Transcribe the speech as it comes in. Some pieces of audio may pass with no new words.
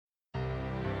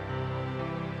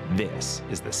This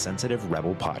is the Sensitive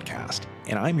Rebel Podcast,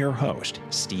 and I'm your host,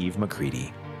 Steve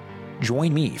McCready.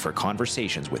 Join me for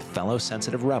conversations with fellow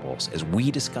sensitive rebels as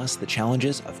we discuss the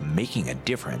challenges of making a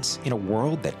difference in a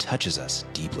world that touches us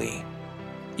deeply.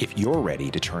 If you're ready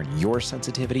to turn your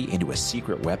sensitivity into a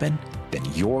secret weapon, then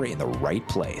you're in the right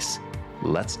place.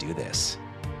 Let's do this.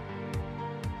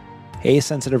 Hey,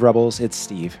 Sensitive Rebels, it's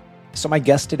Steve. So my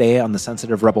guest today on the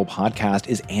Sensitive Rebel podcast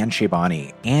is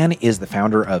Sheybani. Anne is the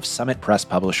founder of Summit Press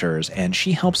Publishers, and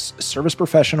she helps service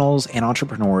professionals and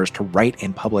entrepreneurs to write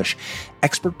and publish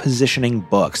expert positioning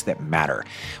books that matter,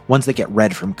 ones that get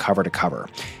read from cover to cover.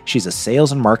 She's a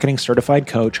sales and marketing certified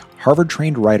coach,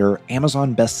 Harvard-trained writer,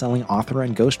 Amazon best-selling author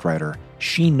and ghostwriter.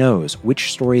 She knows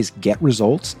which stories get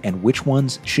results and which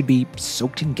ones should be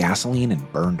soaked in gasoline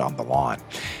and burned on the lawn.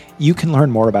 You can learn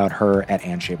more about her at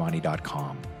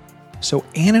AnneSheybani.com. So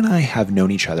Anne and I have known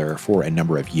each other for a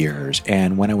number of years,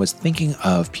 and when I was thinking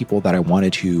of people that I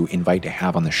wanted to invite to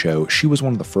have on the show, she was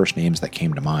one of the first names that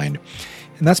came to mind,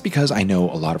 and that's because I know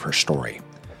a lot of her story.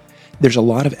 There's a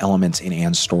lot of elements in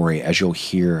Anne's story, as you'll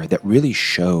hear, that really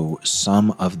show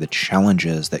some of the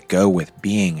challenges that go with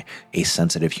being a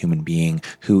sensitive human being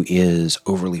who is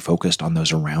overly focused on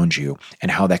those around you, and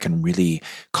how that can really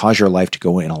cause your life to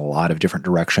go in a lot of different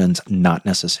directions, not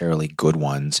necessarily good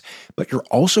ones. But you're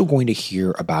also going to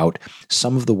hear about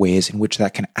some of the ways in which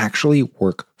that can actually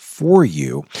work for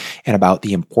you, and about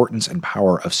the importance and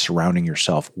power of surrounding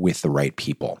yourself with the right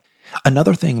people.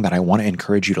 Another thing that I want to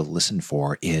encourage you to listen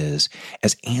for is,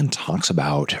 as Anne talks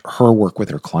about her work with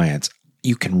her clients,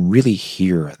 you can really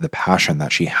hear the passion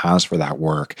that she has for that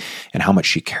work and how much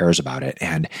she cares about it.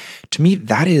 And to me,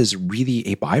 that is really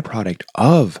a byproduct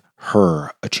of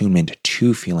her attunement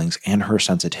to feelings and her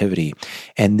sensitivity.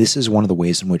 And this is one of the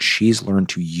ways in which she's learned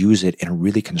to use it in a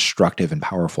really constructive and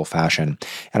powerful fashion.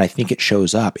 And I think it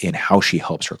shows up in how she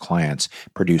helps her clients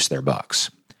produce their books.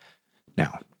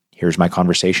 Now, here's my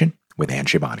conversation with Anne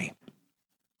Sheybani.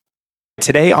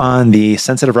 Today on the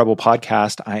Sensitive Rebel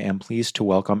podcast, I am pleased to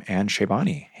welcome Anne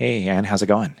Sheybani. Hey, Anne, how's it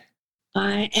going?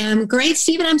 I am great,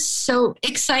 Stephen. I'm so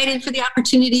excited for the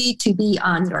opportunity to be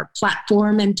on your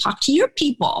platform and talk to your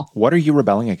people. What are you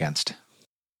rebelling against?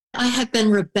 I have been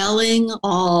rebelling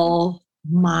all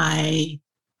my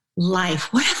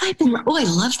life. What have I been? Oh, I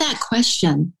love that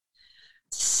question.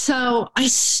 So I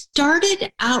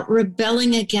started out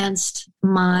rebelling against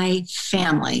my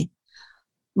family.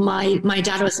 My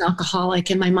dad was an alcoholic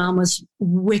and my mom was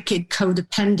wicked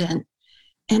codependent.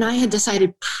 And I had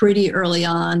decided pretty early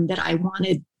on that I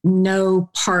wanted no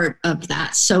part of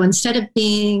that. So instead of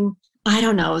being,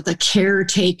 the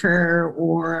caretaker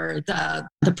or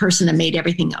the person that made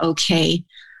everything okay,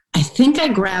 I think I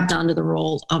grabbed onto the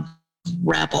role of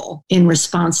rebel in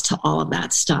response to all of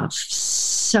that stuff.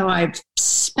 So I've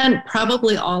spent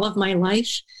probably all of my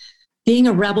life being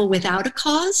a rebel without a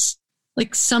cause.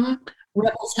 Like some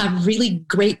rebels have really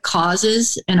great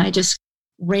causes, and I just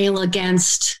rail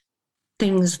against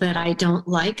things that I don't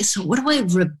like. So what do I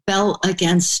rebel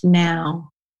against now?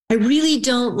 I really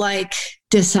don't like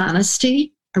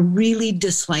dishonesty. I really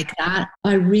dislike that.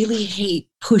 I really hate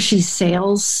pushy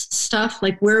sales stuff.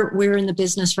 Like we're in the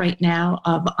business right now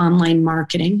of online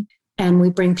marketing, and we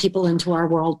bring people into our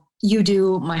world. You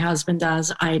do, my husband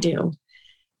does, I do.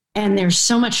 And there's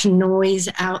so much noise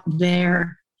out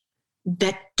there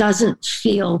that doesn't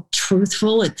feel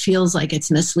truthful. It feels like it's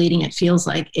misleading. It feels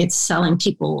like it's selling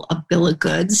people a bill of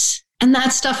goods. And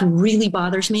that stuff really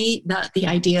bothers me, the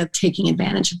idea of taking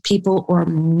advantage of people or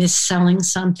mis-selling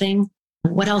something.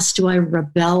 What else do I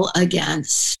rebel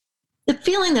against? The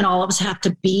feeling that all of us have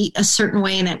to be a certain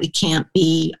way and that we can't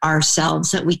be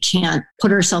ourselves, that we can't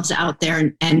put ourselves out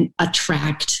there and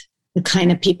attract the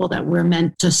kind of people that we're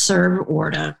meant to serve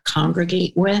or to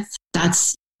congregate with.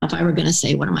 That's, if I were going to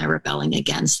say, what am I rebelling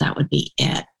against? That would be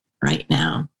it right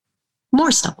now.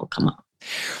 More stuff will come up.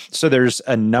 So there's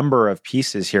a number of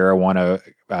pieces here I want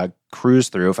to cruise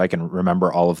through if I can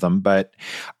remember all of them, but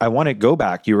I want to go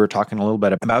back. You were talking a little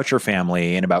bit about your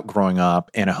family and about growing up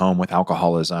in a home with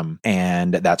alcoholism,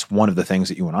 and that's one of the things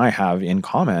that you and I have in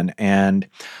common. And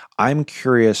I'm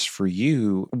curious for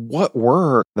you, what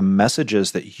were the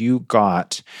messages that you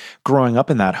got growing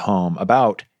up in that home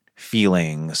about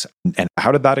feelings, and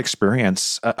how did that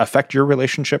experience affect your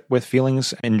relationship with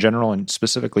feelings in general and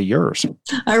specifically yours?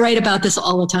 I write about this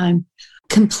all the time.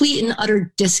 Complete and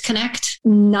utter disconnect,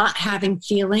 not having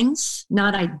feelings,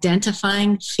 not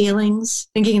identifying feelings,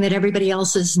 thinking that everybody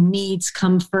else's needs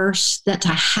come first, that to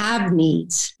have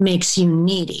needs makes you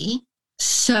needy.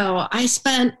 So I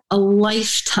spent a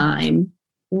lifetime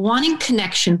wanting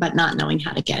connection, but not knowing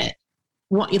how to get it.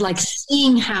 Like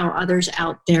seeing how others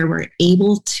out there were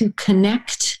able to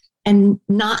connect and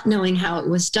not knowing how it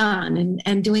was done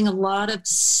and doing a lot of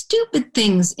stupid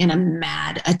things in a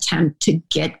mad attempt to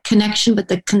get connection, but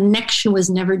the connection was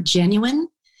never genuine.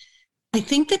 I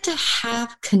think that to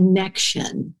have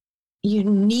connection, you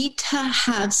need to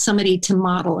have somebody to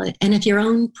model it. And if your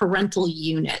own parental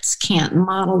units can't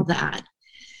model that,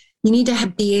 you need to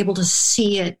be able to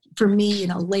see it. For me,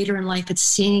 later in life, it's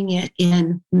seeing it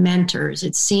in mentors.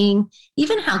 It's seeing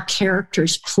even how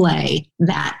characters play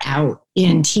that out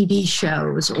in TV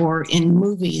shows or in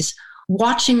movies,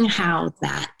 watching how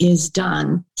that is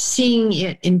done, seeing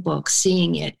it in books,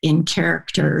 seeing it in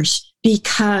characters,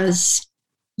 because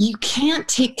you can't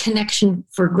take connection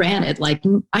for granted. Like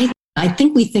I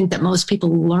think we think that most people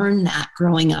learn that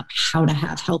growing up, how to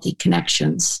have healthy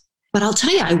connections. But I'll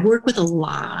tell you, I work with a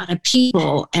lot of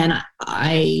people, and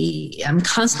I am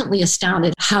constantly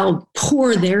astounded how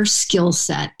poor their skill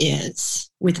set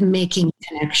is with making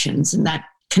connections. And that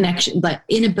connection, but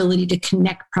inability to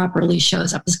connect properly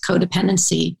shows up as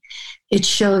codependency. It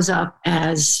shows up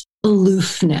as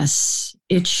aloofness.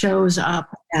 It shows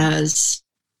up as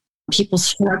people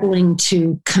struggling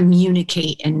to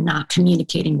communicate and not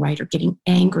communicating right, or getting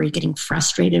angry, getting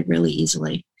frustrated really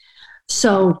easily.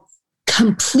 So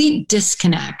complete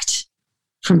disconnect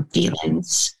from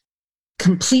feelings,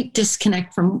 complete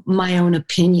disconnect from my own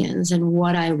opinions and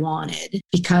what I wanted,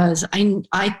 because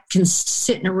I can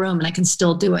sit in a room and I can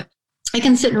still do it. I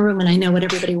can sit in a room and I know what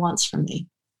everybody wants from me.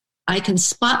 I can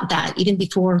spot that even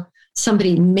before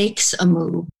somebody makes a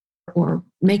move or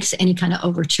makes any kind of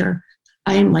overture.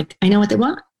 I am like, I know what they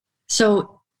want.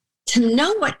 So to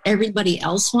know what everybody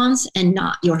else wants and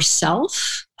not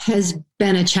yourself has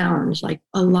been a challenge. Like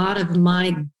a lot of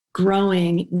my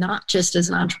growing, not just as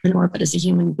an entrepreneur, but as a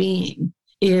human being,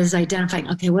 is identifying,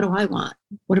 okay, what do I want?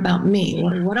 What about me?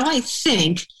 What do I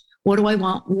think? What do I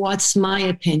want? What's my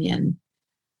opinion?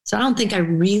 So I don't think I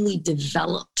really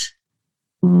developed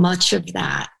much of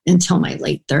that until my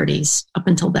late 30s. Up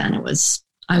until then, I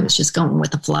was just going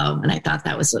with the flow. And I thought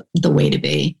that was the way to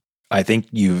be. I think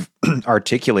you've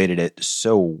articulated it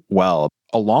so well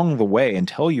along the way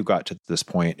until you got to this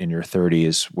point in your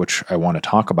 30s, which I want to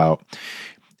talk about.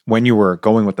 When you were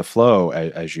going with the flow,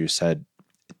 as you said,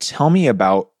 tell me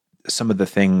about some of the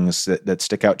things that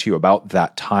stick out to you about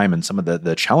that time and some of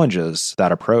the challenges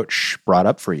that approach brought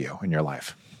up for you in your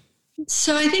life.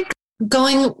 So I think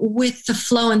going with the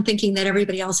flow and thinking that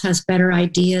everybody else has better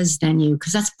ideas than you,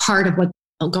 because that's part of what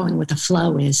going with the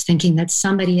flow is, thinking that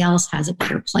somebody else has a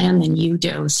better plan than you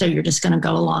do. So you're just going to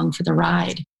go along for the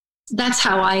ride. That's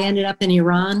how I ended up in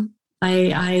Iran.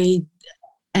 I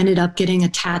ended up getting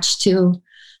attached to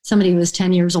somebody who was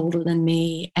 10 years older than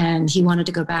me, and he wanted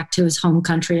to go back to his home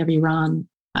country of Iran.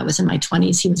 I was in my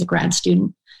 20s. He was a grad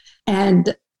student.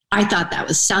 And I thought that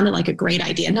sounded like a great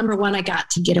idea. Number one, I got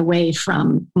to get away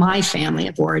from my family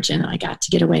of origin. I got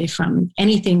to get away from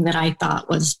anything that I thought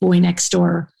was boy next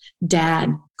door dad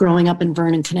growing up in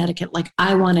Vernon, Connecticut. Like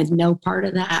I wanted no part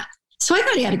of that. So I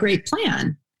thought he had a great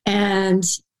plan. And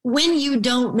when you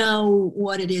don't know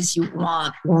what it is you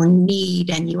want or need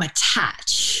and you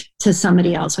attach to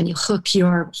somebody else, when you hook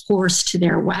your horse to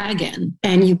their wagon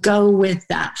and you go with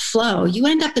that flow, you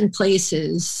end up in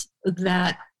places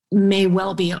that may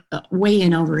well be way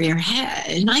in over your head.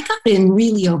 And I got in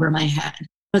really over my head.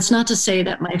 It's not to say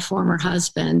that my former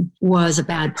husband was a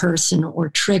bad person or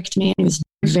tricked me. It was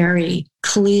very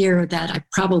clear that I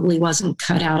probably wasn't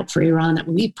cut out for Iran, that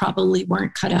we probably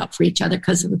weren't cut out for each other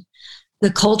because of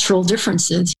the cultural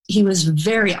differences. He was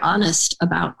very honest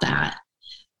about that.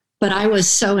 But I was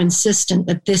so insistent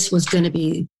that this was going to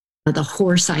be the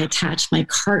horse I attached my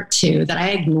cart to that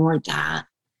I ignored that.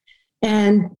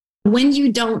 And when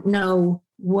you don't know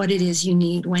what it is you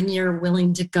need, when you're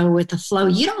willing to go with the flow,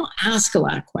 you don't ask a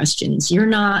lot of questions. You're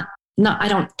not, I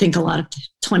don't think a lot of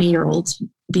 20-year-olds,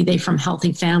 be they from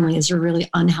healthy families or really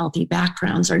unhealthy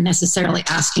backgrounds, are necessarily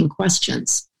asking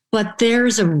questions. But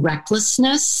there's a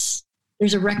recklessness.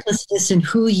 There's a recklessness in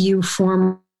who you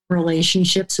form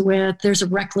relationships with. There's a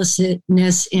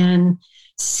recklessness in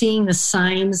seeing the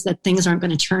signs that things aren't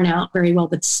going to turn out very well,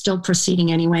 but still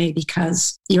proceeding anyway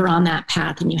because you're on that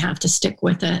path and you have to stick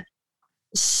with it.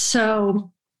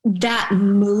 So that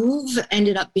move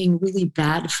ended up being really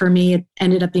bad for me. It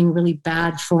ended up being really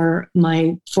bad for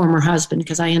my former husband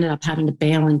because I ended up having to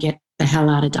bail and get the hell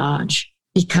out of Dodge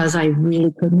because I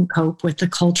really couldn't cope with the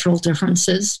cultural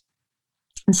differences.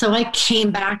 And so I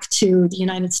came back to the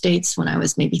United States when I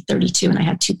was maybe 32 and I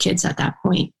had 2 kids at that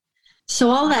point. So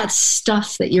all that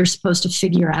stuff that you're supposed to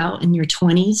figure out in your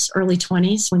 20s, early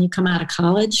 20s, when you come out of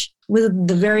college, with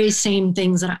the very same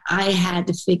things that I had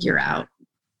to figure out.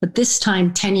 But this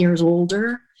time, 10 years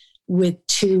older, with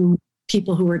 2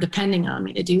 people who were depending on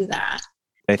me to do that.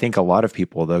 I think a lot of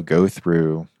people, they'll go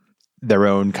through their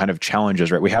own kind of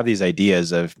challenges, right? We have these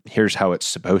ideas of here's how it's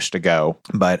supposed to go.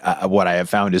 But what I have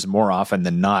found is more often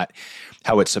than not,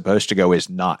 how it's supposed to go is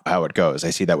not how it goes. I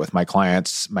see that with my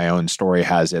clients. My own story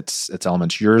has its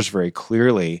elements, yours very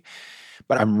clearly.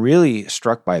 But I'm really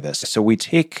struck by this. So we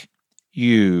take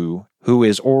you, who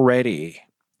is already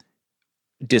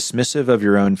dismissive of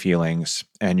your own feelings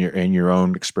and your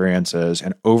own experiences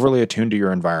and overly attuned to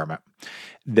your environment.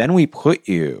 Then we put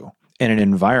you in an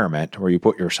environment, or you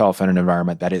put yourself in an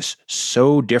environment that is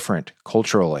so different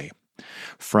culturally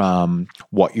from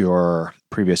what your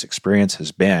previous experience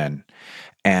has been.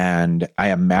 And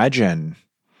I imagine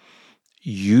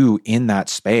you in that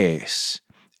space,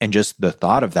 and just the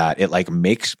thought of that, it like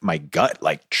makes my gut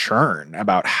like churn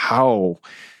about how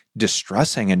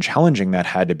distressing and challenging that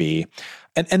had to be.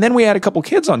 And then we had a couple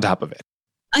kids on top of it.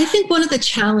 I think one of the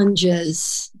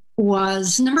challenges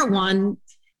was, number one,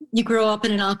 you grow up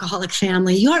in an alcoholic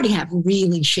family, you already have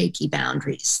really shaky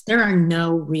boundaries. There are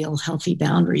no real healthy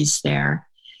boundaries there.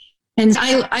 And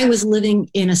I was living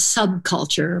in a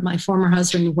subculture. My former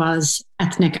husband was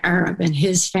ethnic Arab, and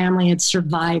his family had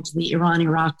survived the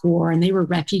Iran-Iraq war, and they were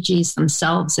refugees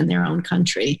themselves in their own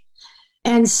country.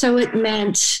 And so it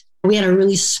meant we had a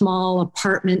really small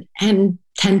apartment, and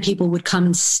 10 people would come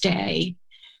and stay,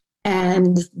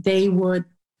 and they would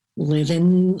live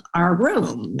in our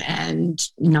room and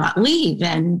not leave.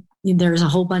 And there's a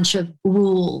whole bunch of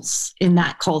rules in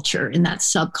that culture, in that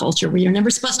subculture, where you're never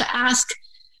supposed to ask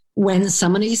when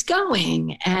somebody's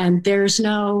going. And there's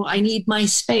no, I need my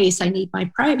space, I need my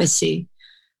privacy.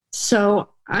 So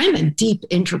I'm a deep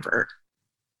introvert,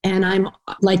 and I'm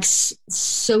like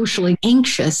socially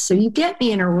anxious. So you get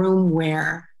me in a room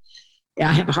where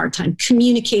I have a hard time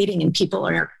communicating, and people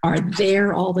are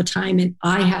there all the time, and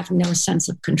I have no sense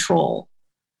of control.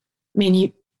 I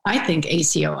mean, I think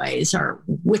ACOAs are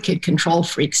wicked control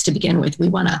freaks to begin with. We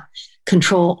want to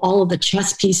control all of the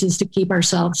chess pieces to keep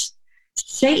ourselves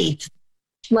safe.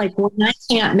 Like, when I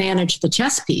can't manage the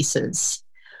chess pieces,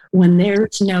 when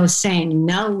there's no saying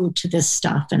no to this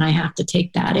stuff, and I have to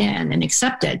take that in and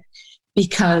accept it,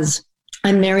 because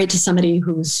I'm married to somebody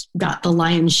who's got the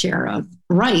lion's share of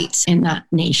rights in that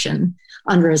nation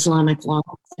under Islamic law.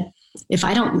 If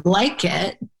I don't like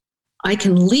it, I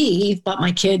can leave, but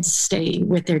my kids stay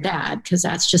with their dad, because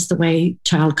that's just the way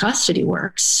child custody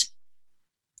works.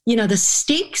 You know, the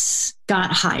stakes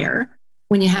got higher.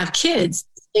 When you have kids,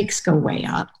 the stakes go way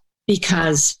up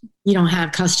because you don't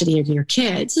have custody of your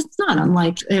kids. It's not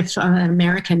unlike if an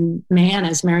American man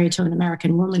is married to an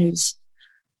American woman who's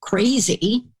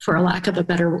crazy, for a lack of a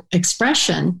better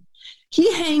expression.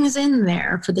 He hangs in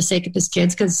there for the sake of his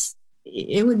kids, because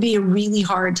it would be really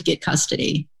hard to get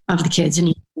custody of the kids, and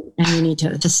you need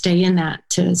to stay in that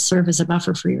to serve as a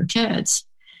buffer for your kids.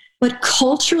 But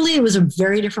culturally, it was a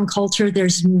very different culture. There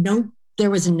was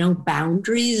no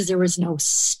boundaries. There was no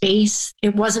space.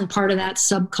 It wasn't part of that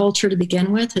subculture to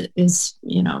begin with. It is,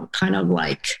 kind of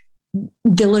like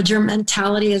villager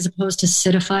mentality as opposed to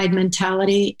citified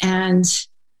mentality. And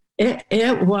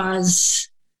it was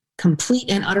complete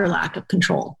and utter lack of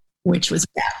control, which was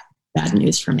bad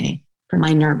news for me, for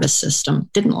my nervous system.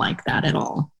 Didn't like that at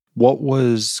all. What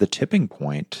was the tipping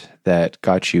point that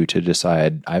got you to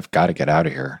decide, I've got to get out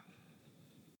of here?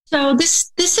 So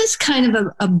this is kind of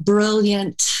a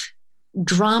brilliant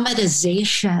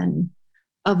dramatization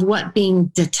of what being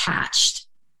detached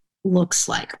looks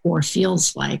like or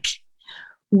feels like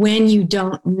when you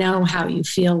don't know how you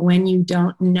feel, when you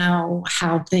don't know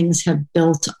how things have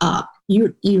built up.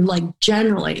 You like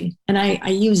generally, and I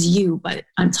use you, but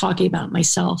I'm talking about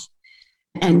myself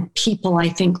and people I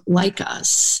think like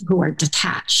us who are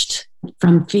detached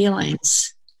from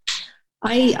feelings.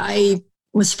 I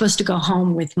was supposed to go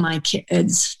home with my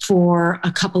kids for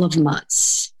a couple of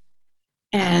months,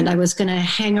 and I was going to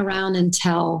hang around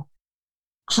until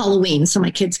Halloween so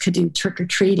my kids could do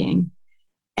trick-or-treating.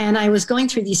 And I was going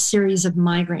through these series of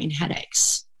migraine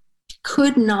headaches.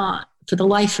 Could not, for the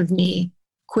life of me,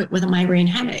 quit with the migraine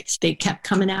headaches. They kept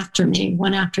coming after me,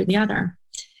 one after the other.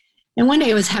 And one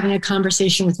day I was having a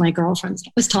conversation with my girlfriends.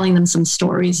 I was telling them some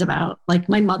stories about, like,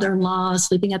 my mother-in-law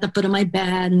sleeping at the foot of my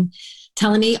bed and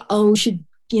telling me, oh, you should,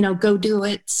 go do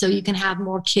it so you can have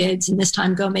more kids, and this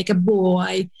time go make a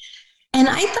boy. And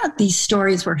I thought these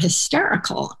stories were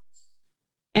hysterical.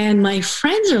 And my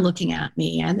friends are looking at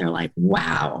me and they're like,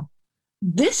 wow,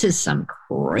 this is some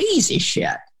crazy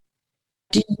shit.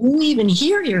 Do you even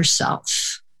hear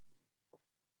yourself?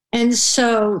 And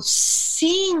so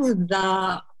seeing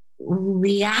the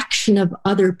reaction of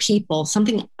other people,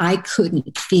 something I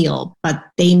couldn't feel, but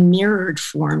they mirrored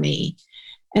for me,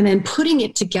 And then putting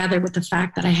it together with the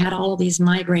fact that I had all of these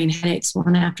migraine headaches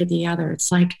one after the other,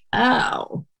 it's like,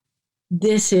 oh,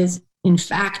 this is in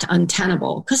fact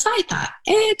untenable. Because I thought,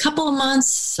 a couple of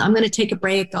months, I'm going to take a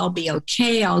break. I'll be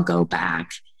okay. I'll go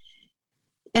back.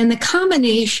 And the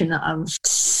combination of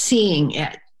seeing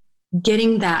it,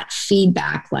 getting that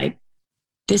feedback, like,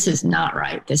 this is not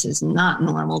right. This is not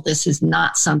normal. This is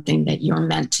not something that you're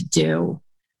meant to do.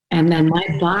 And then my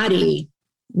body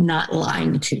not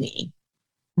lying to me.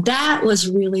 That was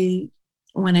really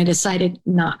when I decided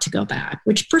not to go back,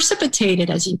 which precipitated,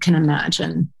 as you can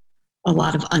imagine, a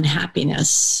lot of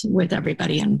unhappiness with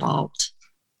everybody involved.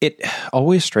 It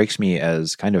always strikes me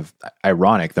as kind of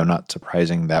ironic, though not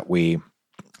surprising, that we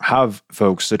have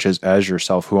folks such as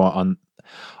yourself who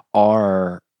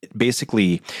are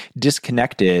basically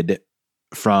disconnected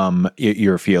from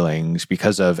your feelings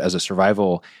because of as a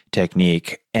survival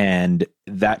technique, and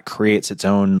that creates its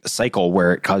own cycle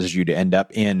where it causes you to end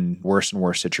up in worse and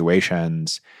worse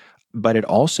situations. But it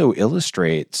also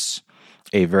illustrates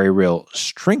a very real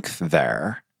strength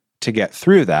there to get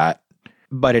through that.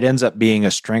 But it ends up being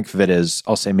a strength that is,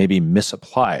 I'll say, maybe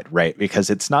misapplied, right? Because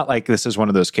it's not like this is one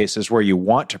of those cases where you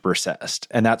want to persist.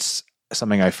 And that's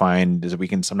something I find is that we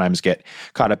can sometimes get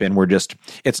caught up in.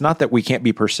 It's not that we can't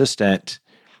be persistent,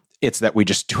 it's that we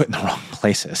just do it in the wrong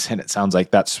places. And it sounds like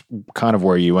that's kind of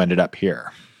where you ended up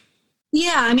here.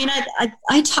 Yeah. I mean,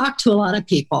 I talk to a lot of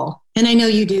people, and I know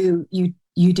you do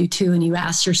too. And you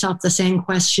ask yourself the same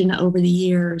question over the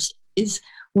years is,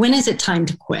 when is it time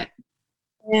to quit?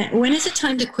 When is it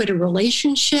time to quit a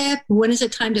relationship? When is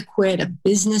it time to quit a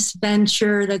business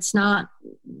venture that's not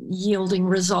yielding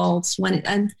results?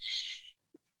 And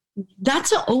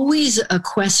that's always a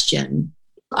question.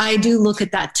 I do look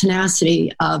at that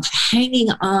tenacity of hanging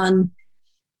on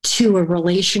to a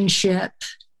relationship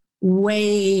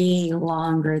way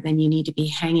longer than you need to be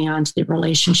hanging on to the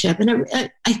relationship. And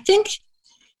I think,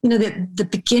 the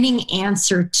beginning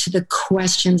answer to the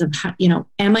questions of how,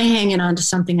 am I hanging on to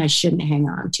something I shouldn't hang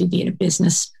on to, be it a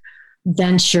business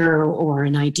venture or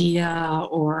an idea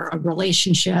or a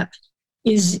relationship,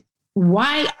 is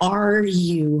why are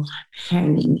you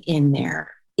hanging in there?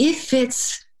 If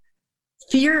it's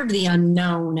fear of the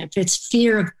unknown, if it's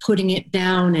fear of putting it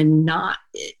down and not,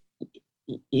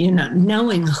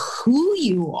 knowing who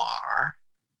you are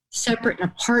separate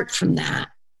and apart from that,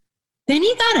 then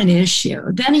you got an issue.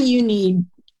 Then you need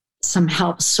some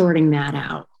help sorting that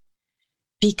out.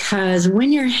 Because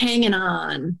when you're hanging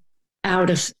on out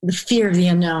of the fear of the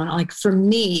unknown, like for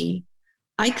me,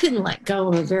 I couldn't let go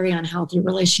of a very unhealthy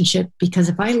relationship, because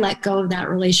if I let go of that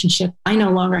relationship, I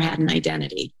no longer had an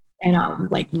identity. And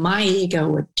my ego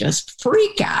would just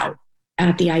freak out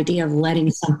at the idea of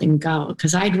letting something go,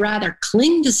 because I'd rather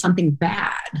cling to something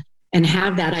bad and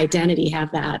have that identity,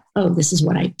 have that, oh, this is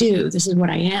what I do, this is what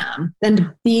I am, than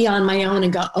to be on my own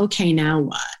and go, okay, now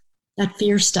what? That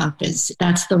fear stuff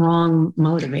that's the wrong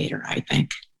motivator, I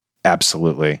think.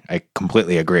 Absolutely. I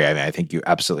completely agree. I mean, I think you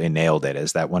absolutely nailed it,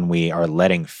 is that when we are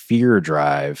letting fear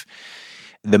drive,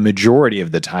 the majority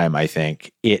of the time, I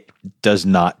think it does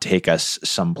not take us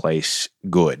someplace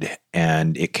good,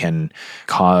 and it can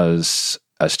cause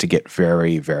us to get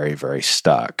very, very, very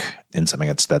stuck in something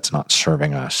that's not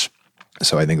serving us.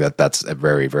 So I think that's a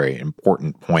very, very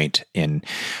important point in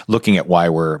looking at why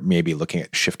we're maybe looking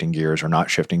at shifting gears or not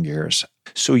shifting gears.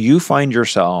 So you find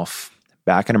yourself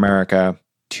back in America,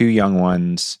 2 young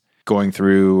ones, going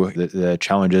through the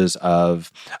challenges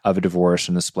of a divorce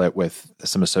and a split with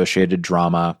some associated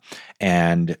drama.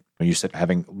 And you said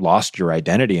having lost your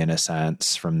identity in a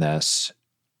sense from this.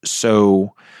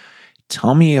 So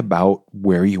tell me about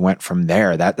where you went from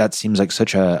there. That seems like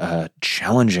such a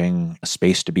challenging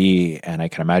space to be. And I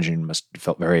can imagine you must have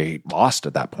felt very lost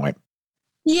at that point.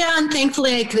 Yeah, and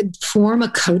thankfully I could form a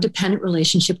codependent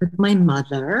relationship with my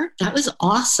mother. That was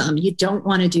awesome. You don't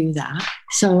want to do that.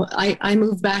 So I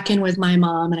moved back in with my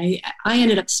mom, and I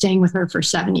ended up staying with her for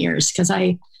 7 years because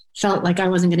I felt like I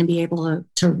wasn't going to be able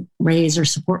to raise or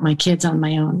support my kids on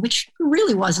my own, which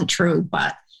really wasn't true.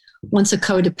 But once a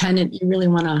codependent, you really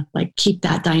want to keep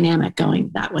that dynamic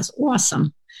going. That was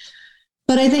awesome.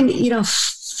 But I think,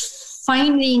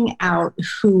 finding out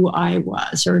who I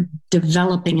was, or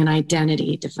developing an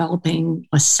identity, developing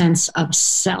a sense of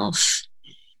self,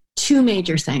 2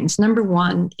 major things. Number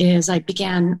one is I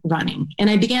began running. And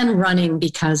I began running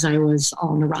because I was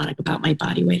all neurotic about my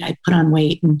body weight. I put on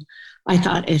weight, and I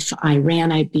thought if I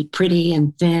ran, I'd be pretty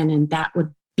and thin, and that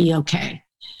would be okay.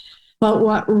 But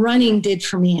what running did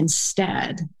for me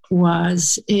instead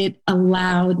was it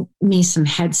allowed me some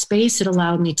headspace. It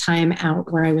allowed me time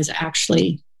out where I was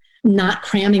actually not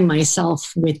cramming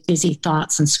myself with busy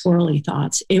thoughts and squirrely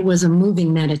thoughts. It was a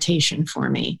moving meditation for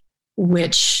me,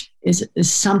 which is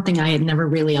something I had never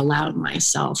really allowed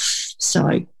myself. So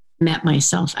I met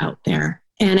myself out there.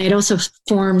 And I'd also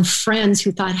formed friends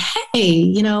who thought,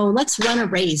 hey, let's run a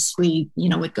race. We,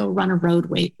 would go run a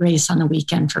road race on the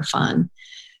weekend for fun.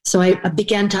 So I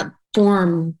began to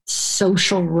form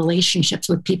social relationships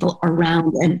with people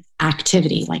around an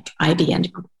activity. Like I began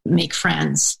to make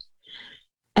friends.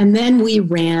 And then we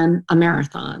ran a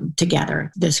marathon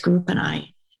together, this group and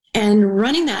I. And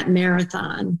running that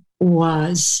marathon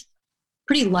was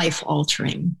pretty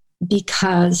life-altering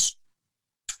because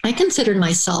I considered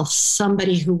myself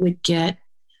somebody who would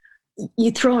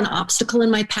you throw an obstacle in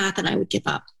my path and I would give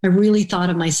up. I really thought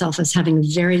of myself as having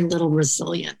very little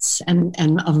resilience and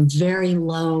a very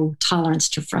low tolerance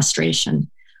to frustration.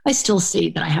 I still see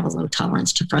that I have a low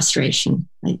tolerance to frustration.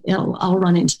 I'll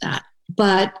run into that.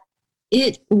 But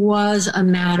it was a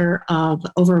matter of,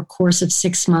 over a course of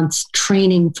 6 months,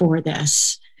 training for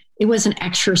this. It was an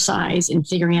exercise in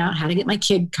figuring out how to get my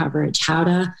kid coverage, how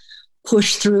to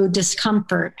push through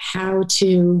discomfort, how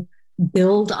to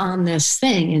build on this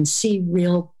thing and see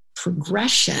real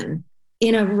progression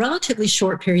in a relatively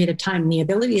short period of time. And the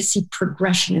ability to see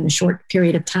progression in a short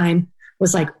period of time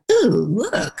was like, ooh,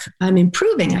 look, I'm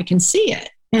improving. I can see it.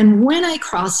 And when I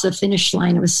crossed the finish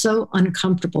line, it was so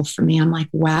uncomfortable for me. I'm like,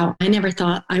 wow, I never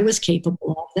thought I was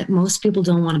capable of that most people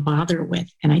don't want to bother with.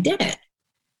 And I did it.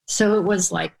 So it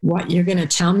was like, what, you're going to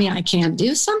tell me I can't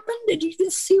do something? Did you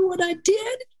just see what I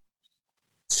did?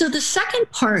 So the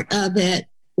second part of it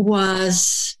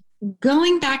was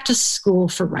going back to school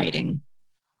for writing.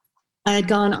 I had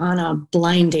gone on a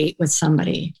blind date with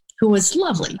somebody who was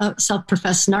lovely, a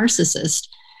self-professed narcissist.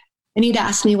 And he'd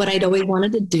asked me what I'd always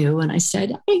wanted to do. And I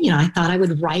said, I thought I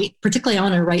would write, particularly I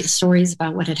want to write stories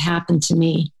about what had happened to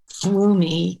me, through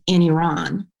me in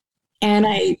Iran. And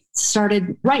I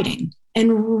started writing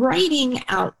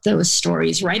out those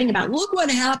stories, writing about, look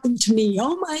what happened to me.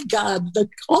 Oh my God,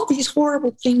 all these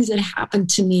horrible things that happened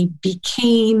to me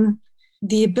became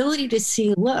the ability to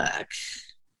see, look,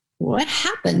 what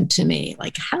happened to me?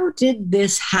 Like, how did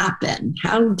this happen?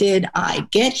 How did I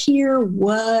get here?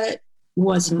 What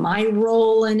was my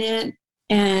role in it?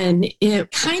 And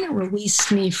it kind of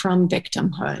released me from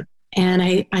victimhood.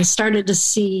 And I started to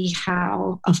see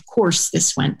how, of course,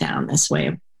 this went down this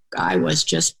way. I was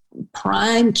just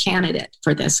prime candidate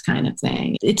for this kind of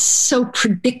thing. It's so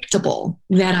predictable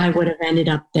that I would have ended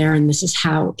up there and this is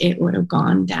how it would have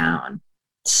gone down.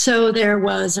 So there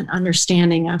was an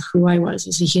understanding of who I was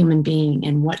as a human being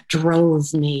and what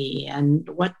drove me and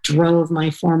what drove my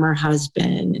former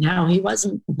husband and how he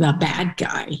wasn't the bad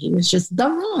guy. He was just the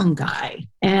wrong guy.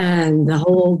 And the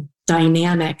whole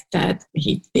dynamic that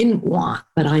he didn't want,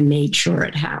 but I made sure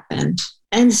it happened.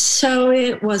 And so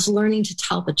it was learning to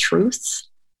tell the truth.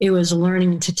 It was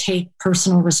learning to take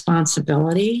personal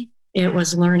responsibility. It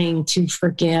was learning to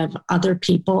forgive other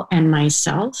people and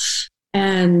myself.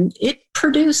 And it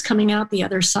produced, coming out the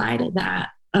other side of that,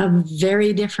 a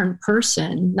very different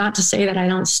person. Not to say that I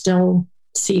don't still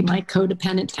see my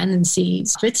codependent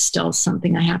tendencies. It's still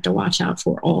something I have to watch out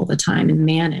for all the time and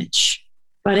manage.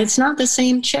 But it's not the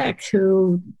same chick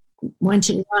who went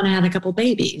to Iran and had a couple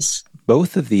babies.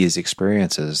 Both of these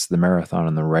experiences, the marathon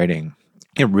and the writing,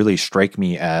 it really strike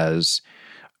me as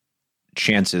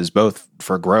chances both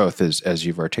for growth, as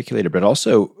you've articulated, but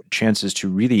also chances to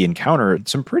really encounter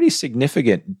some pretty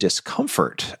significant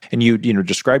discomfort. And you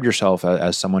described yourself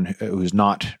as someone who's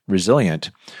not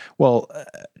resilient. Well,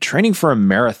 training for a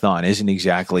marathon isn't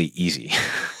exactly easy.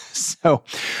 So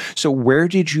where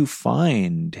did you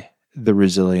find the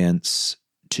resilience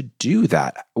to do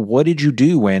that? What did you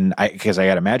do because I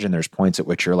got to imagine there's points at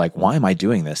which you're like, why am I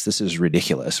doing this? This is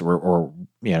ridiculous, or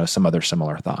some other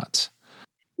similar thoughts.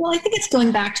 Well, I think it's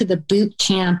going back to the boot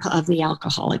camp of the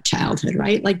alcoholic childhood,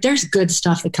 right? Like there's good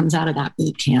stuff that comes out of that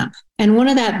boot camp. And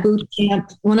the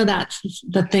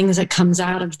things that comes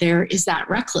out of there is that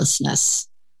recklessness.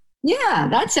 Yeah,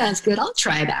 that sounds good. I'll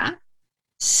try that.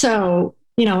 So,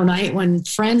 when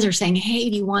friends are saying, hey,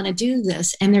 do you want to do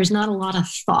this? And there's not a lot of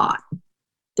thought.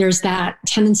 There's that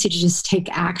tendency to just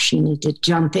take action and to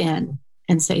jump in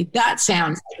and say, that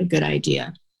sounds like a good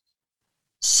idea.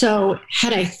 So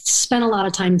had I spent a lot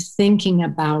of time thinking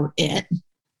about it,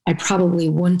 I probably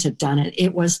wouldn't have done it.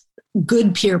 It was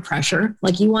good peer pressure.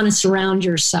 Like you want to surround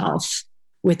yourself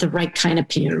with the right kind of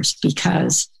peers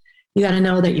because you got to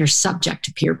know that you're subject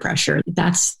to peer pressure.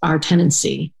 That's our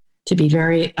tendency, to be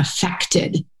very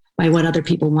affected by what other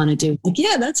people want to do. Like,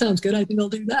 yeah, that sounds good. I think I'll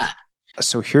do that.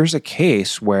 So here's a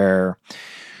case where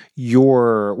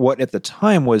what at the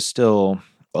time was still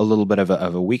a little bit of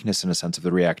a weakness in a sense of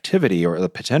the reactivity or the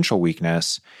potential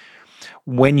weakness,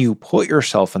 when you put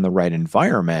yourself in the right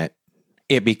environment,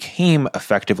 it became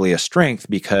effectively a strength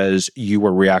because you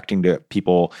were reacting to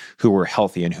people who were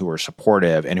healthy and who were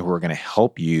supportive and who were going to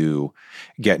help you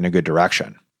get in a good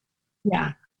direction.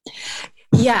 Yeah.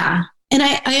 Yeah. And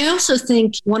I also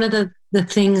think one of the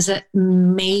things that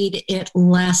made it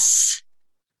less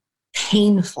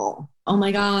painful, oh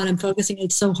my God, I'm focusing,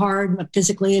 it's so hard, but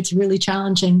physically it's really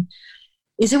challenging,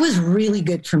 is it was really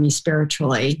good for me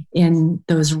spiritually in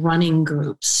those running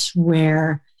groups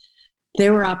where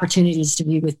there were opportunities to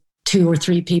be with 2 or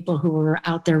 3 people who were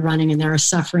out there running and they were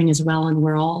suffering as well. And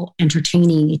we're all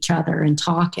entertaining each other and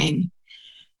talking.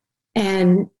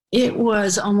 And it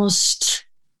was almost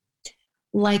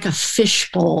like a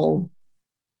fishbowl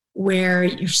where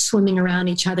you're swimming around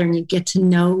each other and you get to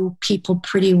know people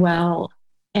pretty well.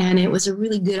 And it was a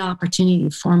really good opportunity to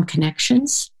form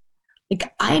connections.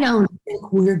 Like, I don't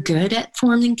think we're good at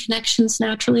forming connections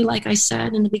naturally, like I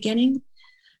said in the beginning.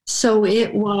 So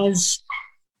it was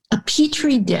a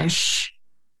petri dish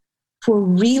for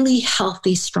really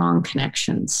healthy, strong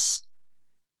connections.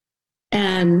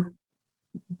 And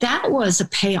that was a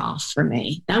payoff for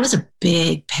me. That was a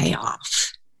big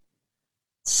payoff.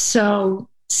 So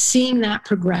seeing that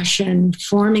progression,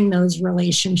 forming those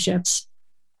relationships,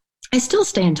 I still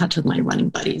stay in touch with my running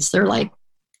buddies.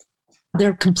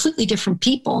 They're completely different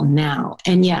people now.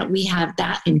 And yet we have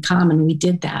that in common. We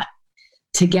did that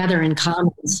together in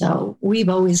common. So we've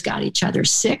always got each other's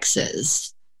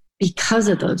sixes because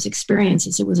of those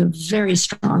experiences. It was a very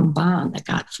strong bond that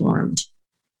got formed.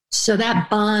 So that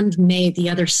bond made the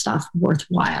other stuff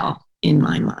worthwhile in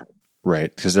my mind.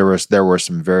 Right. Because there were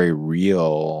some very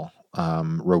real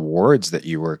rewards that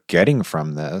you were getting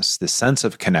from this sense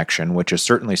of connection, which is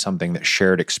certainly something that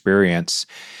shared experience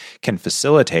can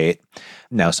facilitate.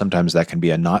 Now, sometimes that can be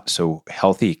a not so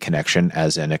healthy connection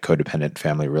as in a codependent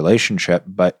family relationship,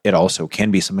 but it also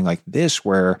can be something like this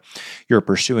where you're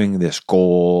pursuing this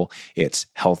goal. It's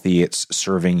healthy. It's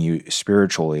serving you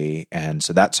spiritually. And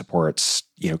so that supports,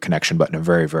 connection, but in a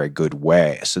very, very good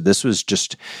way. So this was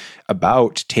just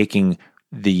about taking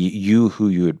the you who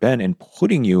you had been and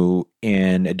putting you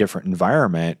in a different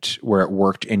environment where it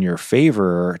worked in your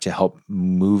favor to help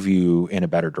move you in a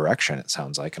better direction, it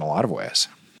sounds like, in a lot of ways.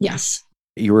 Yes.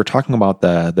 You were talking about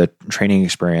the training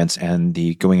experience and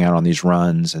the going out on these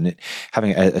runs and it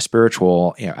having a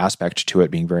spiritual aspect to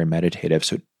it, being very meditative.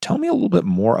 So tell me a little bit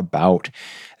more about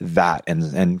that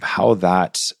and how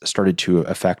that started to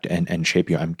affect and shape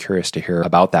you. I'm curious to hear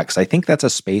about that because I think that's a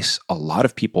space a lot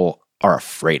of people are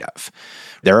afraid of.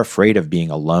 They're afraid of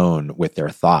being alone with their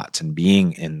thoughts and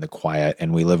being in the quiet.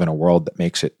 And we live in a world that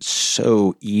makes it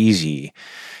so easy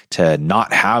to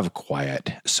not have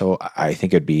quiet. So I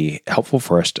think it'd be helpful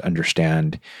for us to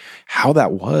understand how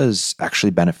that was actually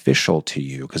beneficial to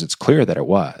you, because it's clear that it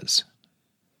was.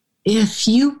 If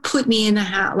you put me in a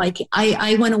house, like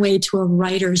I went away to a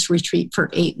writer's retreat for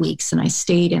 8 weeks and I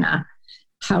stayed in a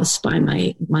house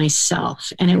by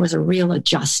myself, and it was a real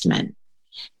adjustment.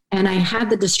 And I had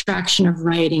the distraction of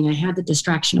writing. I had the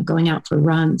distraction of going out for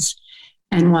runs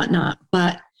and whatnot.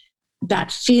 But that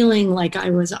feeling like I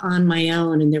was on my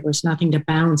own and there was nothing to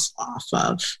bounce off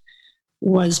of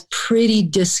was pretty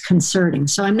disconcerting.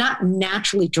 So I'm not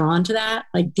naturally drawn to that.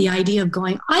 Like the idea of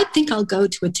going, I think I'll go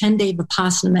to a 10-day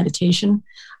Vipassana meditation.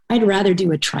 I'd rather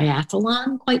do a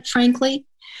triathlon, quite frankly,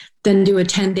 than do a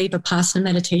 10-day Vipassana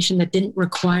meditation that didn't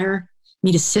require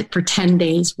me to sit for 10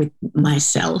 days with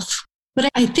myself. But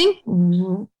I think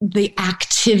the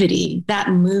activity, that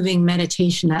moving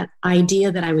meditation, that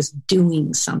idea that I was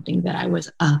doing something, that I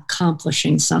was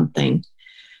accomplishing something,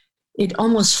 it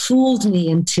almost fooled me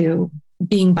into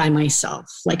being by myself.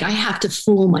 Like I have to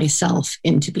fool myself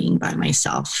into being by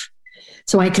myself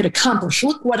so I could accomplish.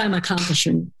 Look what I'm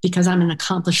accomplishing, because I'm an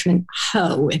accomplishment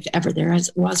hoe, if ever there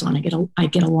was one. I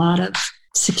get a lot of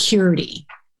security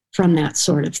from that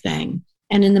sort of thing.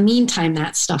 And in the meantime,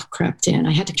 that stuff crept in.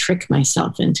 I had to trick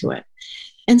myself into it.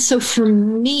 And so for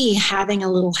me, having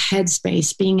a little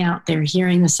headspace, being out there,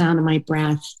 hearing the sound of my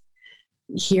breath,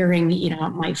 hearing,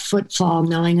 my footfall,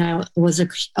 knowing I was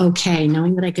okay,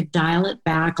 knowing that I could dial it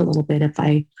back a little bit if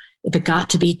it got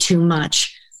to be too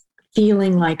much,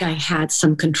 feeling like I had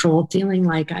some control, feeling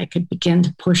like I could begin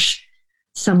to push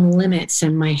some limits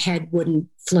and my head wouldn't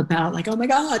flip out like, oh my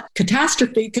God,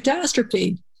 catastrophe.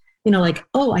 Like,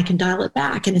 oh, I can dial it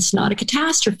back and it's not a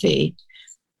catastrophe.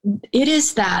 It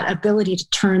is that ability to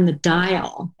turn the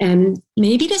dial and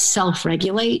maybe to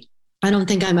self-regulate. I don't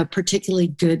think I'm a particularly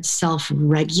good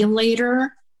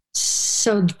self-regulator,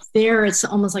 So there it's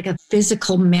almost like a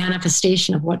physical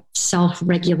manifestation of what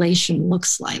self-regulation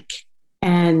looks like.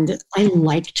 And I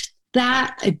liked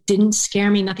that. It didn't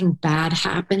scare me. Nothing bad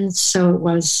happened. So it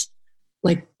was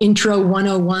like intro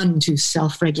 101 to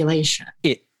self-regulation.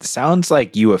 It sounds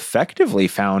like you effectively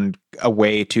found a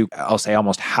way to, I'll say,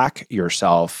 almost hack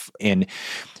yourself in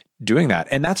doing that.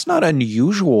 And that's not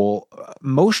unusual.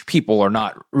 Most people are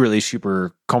not really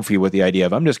super comfy with the idea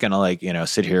of, I'm just going to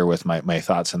sit here with my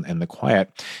thoughts in the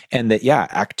quiet. And that,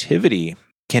 activity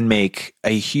can make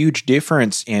a huge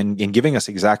difference in giving us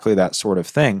exactly that sort of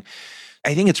thing.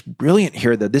 I think it's brilliant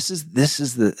here that this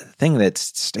is the thing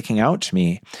that's sticking out to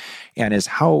me, and is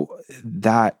how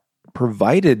that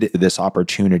provided this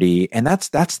opportunity. And that's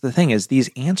the thing, is these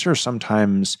answers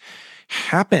sometimes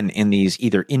happen in these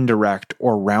either indirect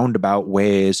or roundabout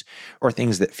ways, or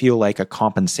things that feel like a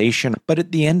compensation. But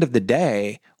at the end of the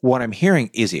day, what I'm hearing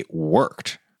is it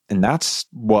worked. And that's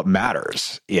what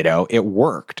matters. It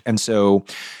worked. And so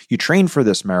you train for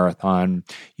this marathon,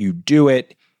 you do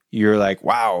it, you're like,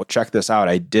 wow, check this out.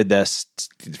 I did this.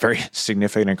 It's a very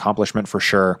significant accomplishment for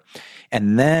sure.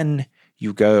 And then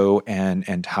you go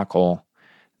and tackle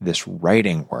this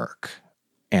writing work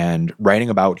and writing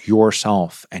about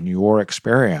yourself and your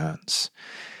experience.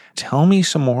 Tell me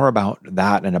some more about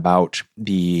that, and about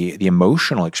the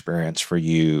emotional experience for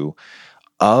you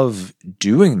of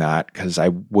doing that, because I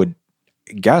would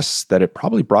guess that it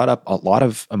probably brought up a lot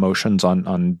of emotions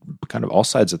on kind of all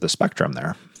sides of the spectrum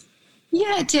there.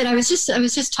 Yeah, it did. I was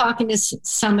just talking to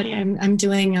somebody. I'm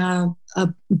doing a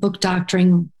book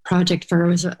doctoring project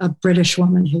for a British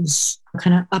woman who's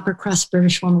kind of upper crust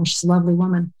British woman. She's a lovely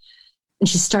woman. And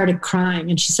she started crying,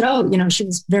 and she said, she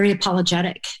was very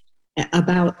apologetic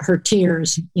about her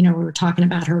tears. We were talking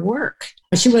about her work.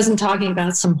 She wasn't talking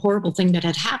about some horrible thing that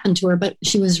had happened to her, but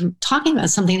she was talking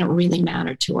about something that really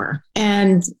mattered to her.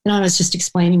 And I was just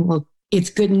explaining, well,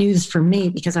 it's good news for me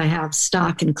because I have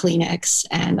stock in Kleenex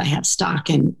and I have stock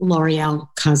in L'Oreal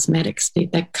cosmetics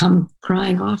that come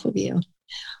crying off of you.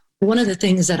 One of the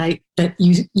things that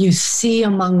you see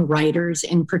among writers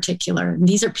in particular, and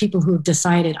these are people who've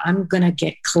decided, I'm going to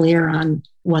get clear on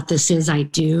what this is I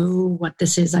do, what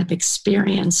this is I've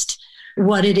experienced,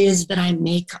 what it is that I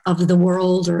make of the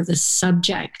world or the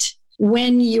subject.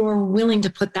 When you're willing to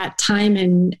put that time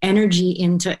and energy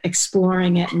into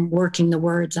exploring it and working the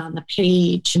words on the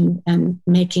page and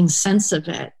making sense of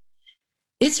it,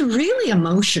 it's really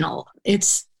emotional.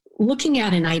 It's looking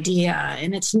at an idea,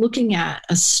 and it's looking at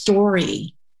a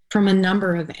story from a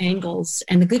number of angles.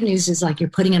 And the good news is, like, you're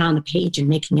putting it on the page and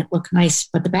making it look nice.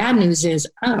 But the bad news is,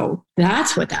 oh,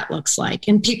 that's what that looks like.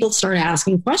 And people start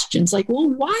asking questions like, well,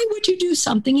 why would you do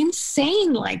something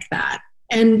insane like that?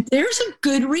 And there's a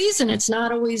good reason. It's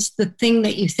not always the thing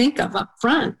that you think of up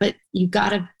front, but you got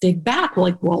to dig back.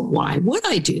 Like, well, why would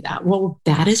I do that? Well,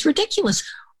 that is ridiculous.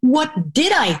 What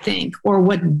did I think, or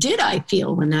what did I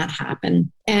feel when that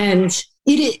happened? And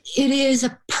it is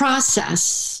a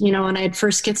process, when I'd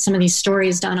first get some of these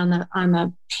stories done on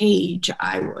the page,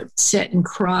 I would sit and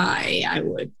cry.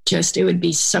 It would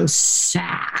be so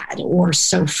sad or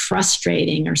so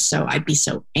frustrating, or I'd be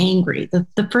so angry.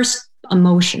 The first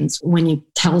emotions when you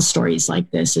tell stories like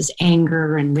this is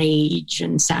anger and rage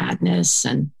and sadness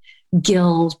and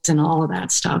guilt and all of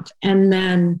that stuff. And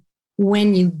then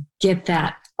when you get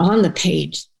that on the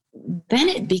page, then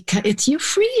it's you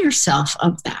free yourself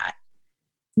of that.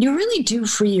 You really do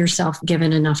free yourself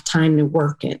given enough time to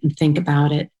work it and think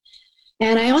about it.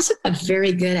 And I also got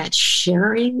very good at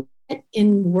sharing it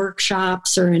in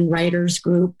workshops or in writers'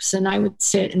 groups. And I would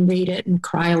sit and read it and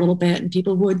cry a little bit, and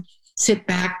people would sit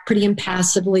back pretty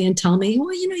impassively and tell me,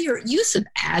 well, your use of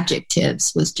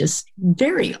adjectives was just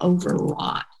very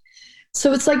overwrought.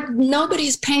 So it's like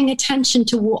nobody's paying attention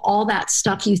to all that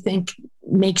stuff you think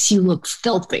makes you look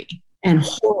filthy and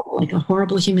horrible, like a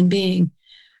horrible human being.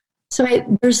 So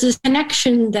there's this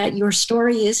connection that your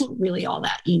story isn't really all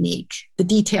that unique. The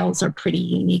details are pretty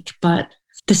unique, but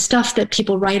the stuff that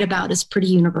people write about is pretty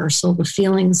universal. The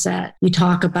feelings that you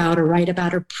talk about or write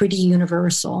about are pretty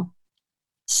universal.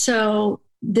 So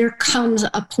there comes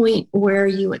a point where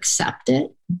you accept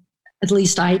it. At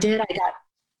least I did.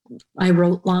 I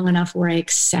wrote long enough where I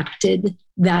accepted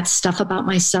that stuff about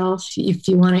myself. If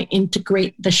you want to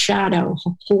integrate the shadow,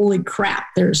 holy crap,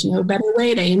 there's no better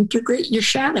way to integrate your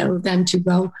shadow than to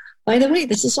go, by the way,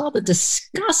 this is all the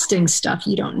disgusting stuff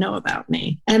you don't know about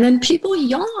me. And then people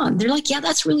yawn. They're like, yeah,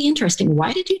 that's really interesting.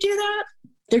 Why did you do that?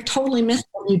 They're totally missed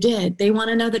what you did. They want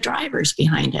to know the drivers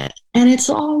behind it. And it's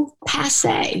all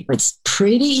passé. It's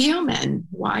pretty human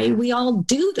why we all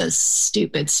do this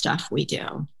stupid stuff we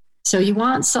do. So you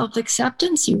want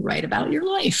self-acceptance, you write about your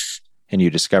life. and you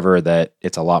discover that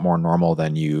it's a lot more normal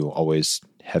than you always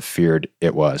have feared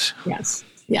it was. Yes.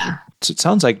 Yeah. So it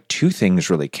sounds like two things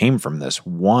really came from this.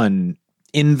 One,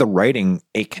 in the writing,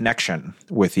 a connection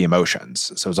with the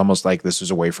emotions. So it's almost like this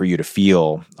was a way for you to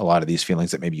feel a lot of these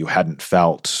feelings that maybe you hadn't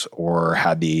felt or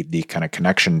had the kind of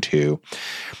connection to.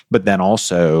 But then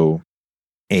also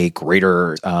a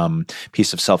greater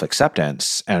piece of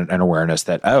self-acceptance and awareness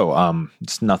that,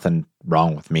 it's nothing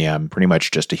wrong with me. I'm pretty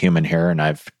much just a human here, and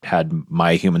I've had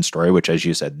my human story, which, as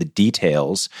you said, the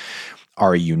details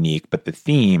are unique, but the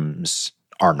themes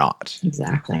are not.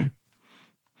 Exactly.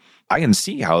 I can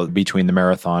see how between the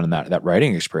marathon and that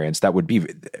writing experience, that would be a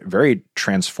very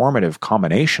transformative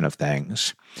combination of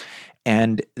things.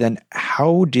 And then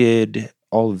how did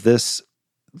all of this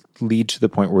lead to the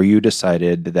point where you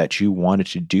decided that you wanted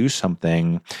to do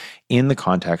something in the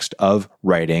context of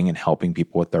writing and helping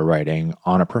people with their writing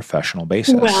on a professional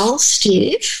basis? Well,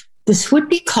 Steve, this would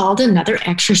be called another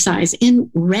exercise in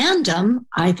random.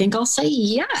 I think I'll say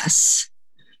yes,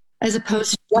 as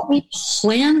opposed to let me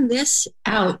plan this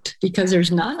out, because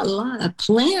there's not a lot of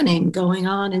planning going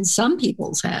on in some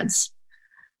people's heads.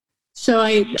 So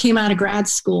I came out of grad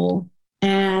school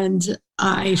and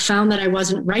I found that I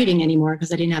wasn't writing anymore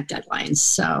because I didn't have deadlines.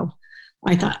 So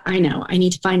I thought, I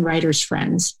need to find writers'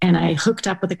 friends. And I hooked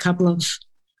up with a couple of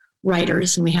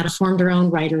writers, and we had formed our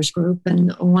own writers group.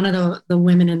 And one of the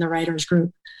women in the writers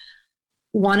group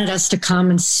wanted us to come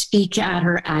and speak at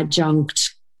her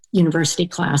adjunct university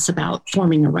class about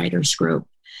forming a writers group.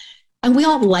 And we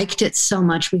all liked it so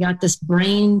much. We got this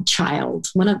brainchild.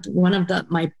 One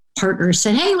of my partners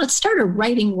said, "Hey, let's start a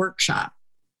writing workshop.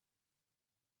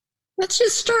 Let's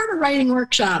just start a writing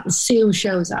workshop and see who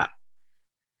shows up."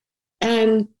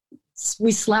 And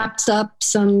we slapped up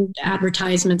some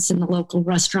advertisements in the local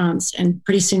restaurants, and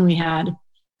pretty soon we had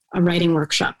a writing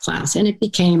workshop class, and it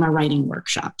became a writing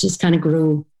workshop. Just kind of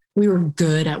grew. We were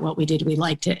good at what we did. We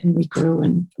liked it, and we grew,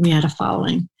 and we had a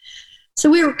following. So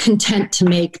we were content to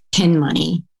make pin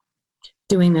money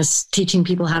doing this, teaching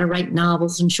people how to write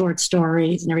novels and short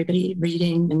stories, and everybody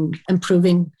reading and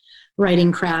improving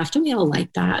writing craft. And we all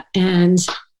liked that. And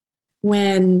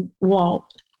when Walt,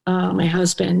 my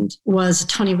husband, was a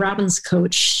Tony Robbins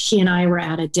coach, he and I were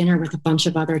at a dinner with a bunch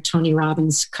of other Tony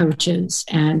Robbins coaches.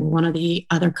 And one of the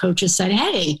other coaches said,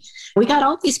 "Hey, we got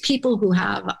all these people who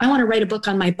I want to write a book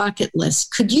on my bucket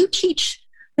list. Could you teach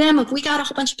them? If we got a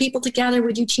whole bunch of people together,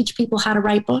 would you teach people how to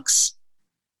write books?"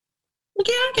 Like,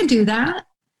 yeah, I can do that.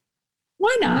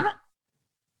 Why not?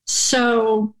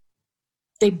 So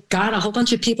they got a whole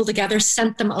bunch of people together,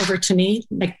 sent them over to me,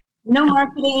 like no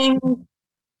marketing.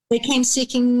 They came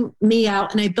seeking me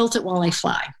out, and I built it while I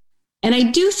fly. And I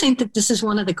do think that this is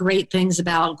one of the great things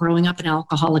about growing up in an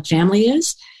alcoholic family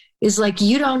is like,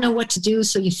 you don't know what to do,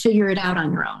 so you figure it out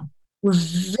on your own. We're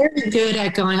very good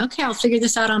at going, okay, I'll figure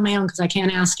this out on my own because I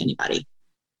can't ask anybody.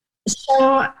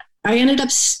 So I ended up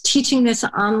teaching this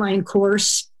online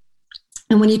course.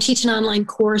 And when you teach an online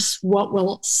course, what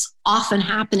will often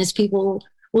happen is people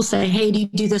will say, "Hey, do you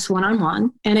do this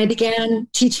one-on-one?" And I began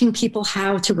teaching people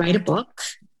how to write a book.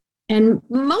 And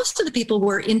most of the people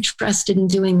were interested in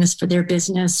doing this for their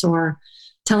business or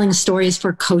telling stories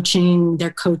for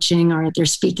their coaching or their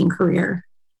speaking career.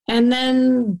 And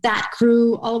then that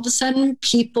grew. All of a sudden,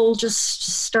 people just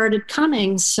started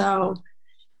coming. So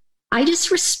I just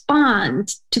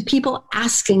respond to people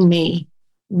asking me,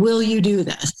 "Will you do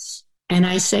this?" And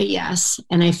I say yes,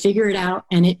 and I figure it out,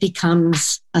 and it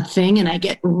becomes a thing, and I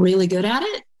get really good at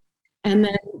it. And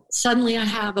then suddenly I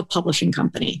have a publishing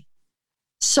company.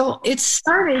 So it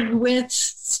started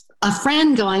with a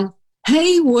friend going,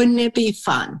 "Hey, wouldn't it be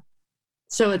fun?"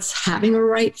 So it's having the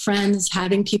right friends,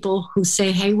 having people who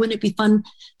say, "Hey, wouldn't it be fun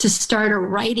to start a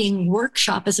writing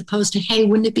workshop?" as opposed to, "Hey,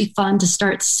 wouldn't it be fun to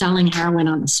start selling heroin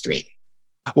on the street?"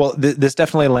 Well, this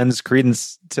definitely lends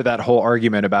credence to that whole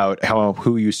argument about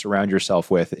who you surround yourself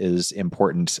with is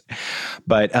important.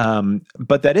 But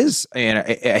that is, and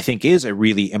I think, is a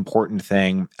really important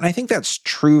thing. And I think that's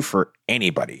true for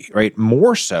anybody, right?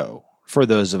 More so for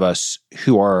those of us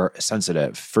who are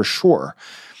sensitive, for sure.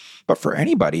 But for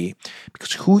anybody,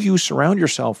 because who you surround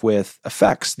yourself with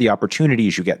affects the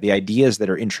opportunities you get, the ideas that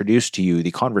are introduced to you,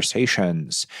 the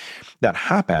conversations that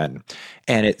happen.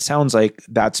 And it sounds like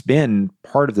that's been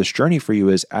part of this journey for you,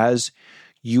 is as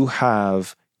you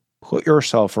have put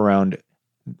yourself around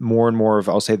more and more of,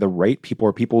 I'll say, the right people,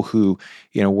 or people who,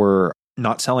 were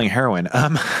not selling heroin.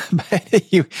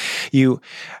 But you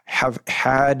have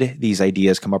had these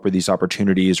ideas come up, or these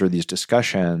opportunities, or these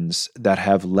discussions that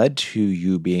have led to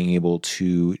you being able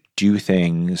to do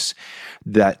things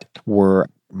that were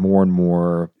more and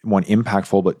more, one,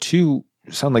 impactful, but two,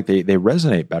 sound like they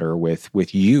resonate better with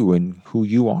you and who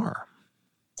you are.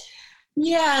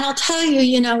 Yeah. And I'll tell you,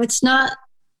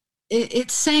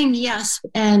 it's saying yes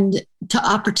and to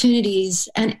opportunities.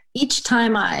 And each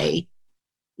time I,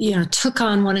 took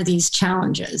on one of these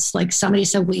challenges, like somebody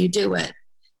said, will you do it?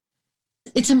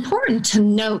 It's important to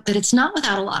note that it's not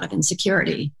without a lot of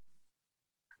insecurity.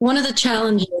 One of the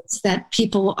challenges that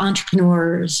people,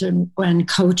 entrepreneurs and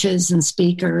coaches and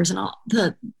speakers and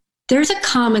there's a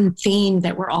common theme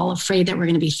that we're all afraid that we're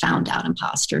going to be found out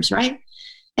imposters, right?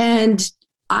 And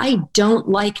I don't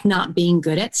like not being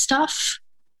good at stuff.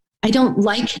 I don't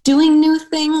like doing new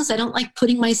things. I don't like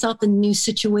putting myself in new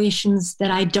situations that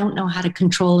I don't know how to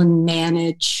control and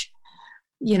manage.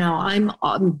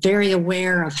 I'm very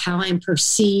aware of how I'm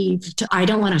perceived. I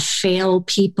don't want to fail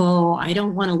people. I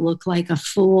don't want to look like a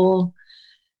fool.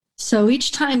 So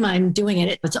each time I'm doing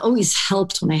it, it's always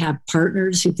helped when I have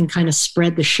partners who can kind of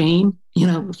spread the shame.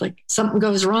 If like something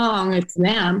goes wrong, it's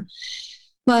them.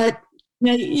 But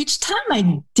each time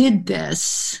I did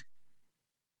this,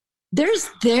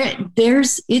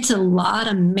 it's a lot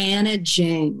of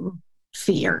managing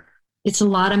fear. It's a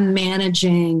lot of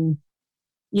managing,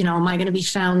 am I going to be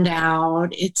found out?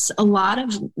 It's a lot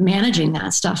of managing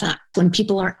that stuff. And when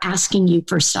people are asking you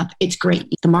for stuff, it's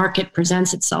great. The market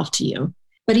presents itself to you.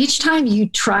 But each time you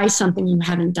try something you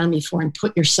haven't done before and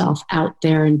put yourself out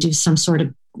there and do some sort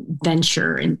of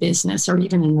venture in business or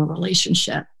even in a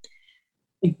relationship,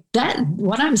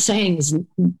 what I'm saying is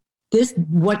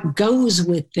what goes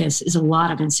with this is a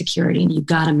lot of insecurity, and you've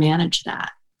got to manage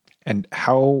that. And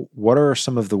what are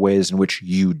some of the ways in which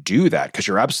you do that? Because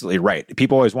you're absolutely right.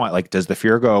 People always want, like, does the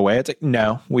fear go away? It's like,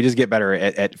 no, we just get better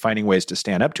at finding ways to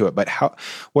stand up to it. But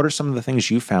what are some of the things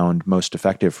you found most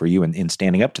effective for you in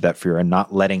standing up to that fear and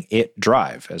not letting it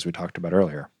drive, as we talked about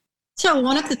earlier? So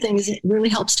one of the things, it really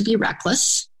helps to be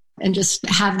reckless and just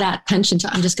have that penchant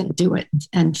to, I'm just going to do it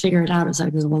and figure it out as I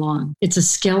go along. It's a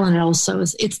skill, and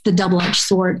it's the double-edged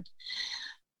sword.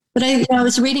 But I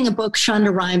was reading a book,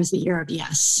 Shonda Rhimes, The Year of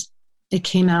Yes. It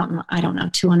came out in,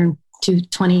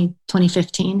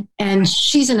 2015. And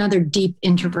she's another deep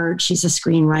introvert. She's a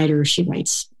screenwriter. She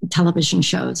writes television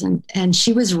shows. And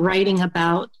she was writing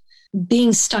about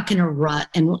being stuck in a rut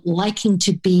and liking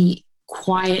to be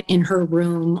quiet in her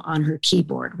room on her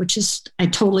keyboard, which is, I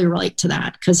totally relate to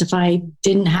that. Because if I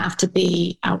didn't have to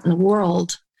be out in the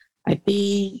world, I'd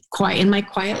be quiet in my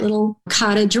quiet little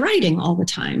cottage writing all the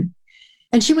time.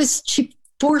 And she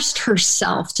forced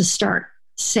herself to start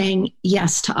saying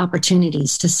yes to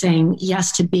opportunities, to saying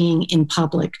yes to being in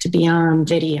public, to be on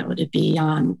video, to be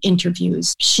on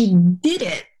interviews. She did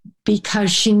it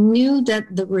because she knew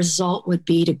that the result would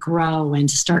be to grow and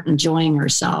to start enjoying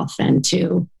herself and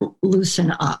to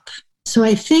loosen up. So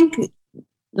I think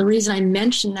the reason I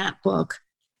mentioned that book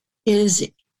is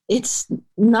it's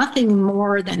nothing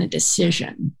more than a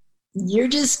decision. You're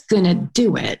just going to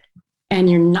do it, and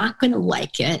you're not going to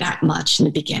like it that much in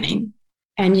the beginning.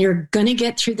 And you're going to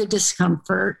get through the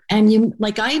discomfort. And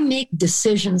I make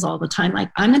decisions all the time. Like,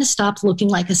 I'm going to stop looking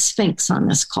like a sphinx on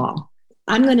this call.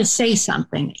 I'm going to say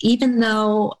something, even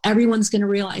though everyone's going to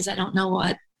realize I don't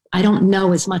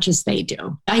know as much as they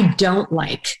do. I don't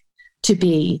like to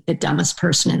be the dumbest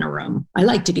person in a room. I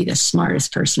like to be the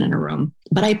smartest person in a room.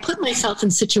 But I put myself in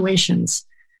situations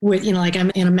with, like,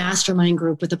 I'm in a mastermind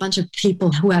group with a bunch of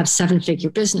people who have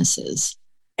 7-figure businesses.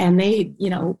 And they,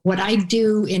 what I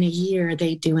do in a year,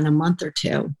 they do in a month or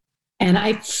two. And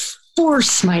I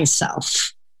force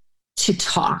myself to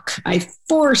talk. I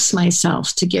force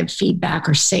myself to give feedback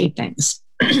or say things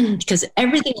because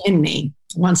everything in me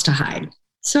wants to hide.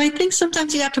 So I think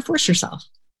sometimes you have to force yourself.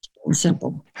 It's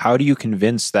simple. How do you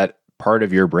convince that part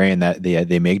of your brain, that the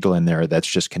amygdala in there, that's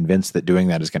just convinced that doing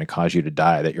that is going to cause you to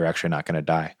die, that you're actually not going to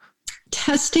die?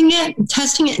 Testing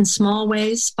it in small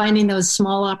ways, finding those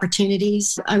small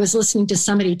opportunities. I was listening to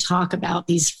somebody talk about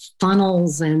these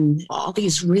funnels and all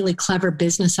these really clever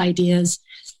business ideas.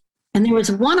 And there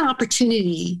was one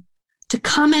opportunity to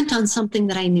comment on something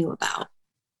that I knew about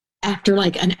after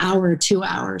like an hour or 2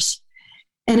 hours.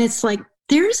 And it's like,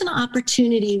 there's an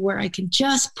opportunity where I could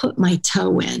just put my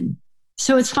toe in.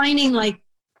 So it's finding, like,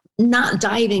 not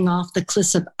diving off the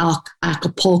cliffs of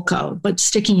Acapulco, but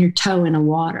sticking your toe in the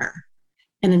water.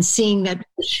 And then seeing that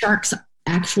the sharks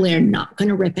actually are not going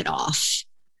to rip it off.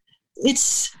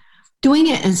 It's doing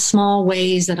it in small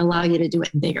ways that allow you to do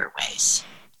it in bigger ways.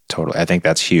 Totally. I think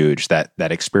that's huge. That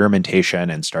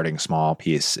experimentation and starting small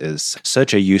piece is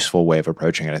such a useful way of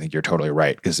approaching it. I think you're totally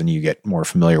right, because then you get more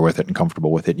familiar with it and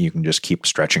comfortable with it, and you can just keep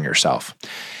stretching yourself.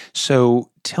 So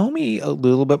tell me a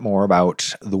little bit more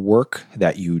about the work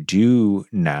that you do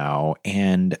now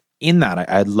and in that,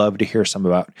 I'd love to hear some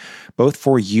about, both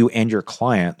for you and your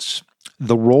clients,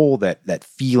 the role that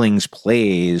feelings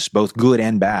plays, both good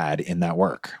and bad, in that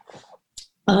work.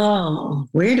 Oh,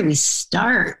 where do we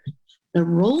start? The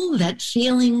role that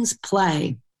feelings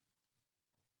play.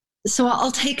 So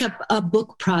I'll take up a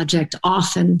book project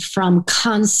often from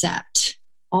concept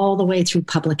all the way through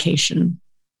publication.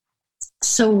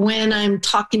 So when I'm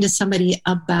talking to somebody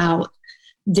about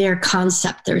their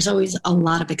concept, there's always a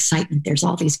lot of excitement. There's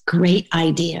all these great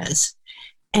ideas.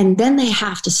 And then they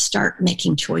have to start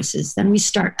making choices. Then we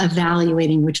start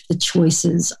evaluating which of the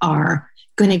choices are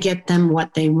going to get them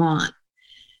what they want.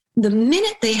 The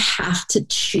minute they have to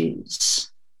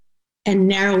choose and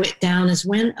narrow it down is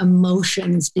when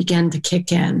emotions begin to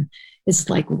kick in. It's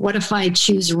like, what if I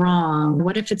choose wrong?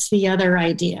 What if it's the other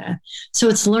idea? So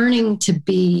it's learning to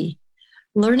be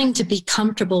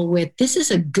comfortable with, this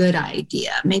is a good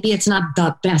idea. Maybe it's not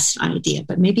the best idea,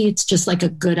 but maybe it's just like a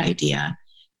good idea,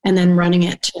 and then running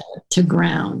it to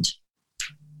ground.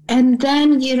 And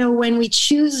then, when we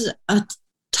choose a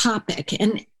topic,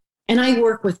 and I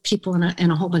work with people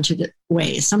in a whole bunch of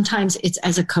ways. Sometimes it's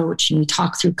as a coach, and we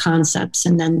talk through concepts,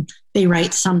 and then they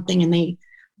write something and they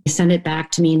send it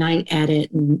back to me, and I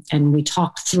edit, and we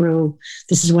talk through,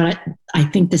 this is what I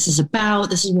think this is about.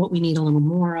 This is what we need a little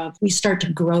more of. We start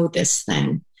to grow this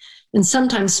thing. And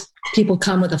sometimes people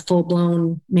come with a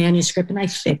full-blown manuscript, and I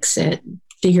fix it,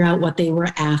 figure out what they were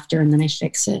after, and then I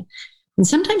fix it. And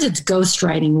sometimes it's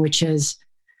ghostwriting, which is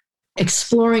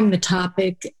exploring the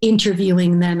topic,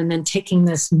 interviewing them, and then taking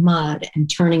this mud and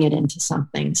turning it into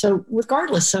something. So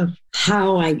regardless of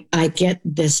how I get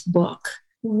this book,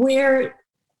 what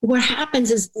happens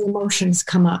is the emotions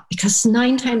come up, because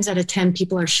 9 times out of 10,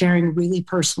 people are sharing really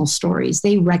personal stories.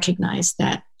 They recognize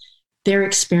that their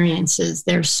experiences,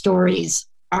 their stories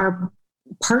are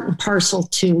part and parcel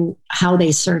to how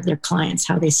they serve their clients,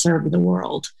 how they serve the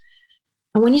world.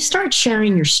 And when you start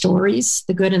sharing your stories,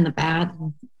 the good and the bad,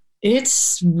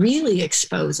 it's really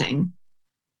exposing.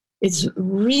 It's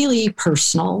really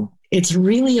personal. It's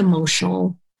really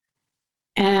emotional.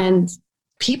 And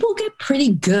people get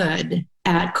pretty good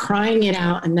at crying it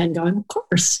out and then going, of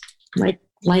course,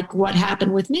 like what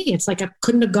happened with me. It's like I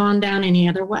couldn't have gone down any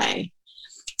other way.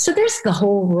 So there's the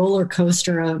whole roller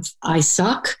coaster of, I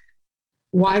suck.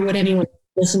 Why would anyone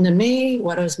listen to me?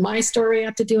 What does my story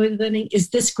have to do with anything? Is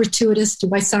this gratuitous? Do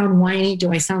I sound whiny?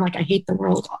 Do I sound like I hate the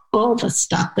world? All the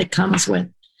stuff that comes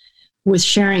with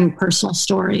sharing personal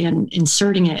story and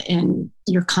inserting it in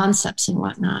your concepts and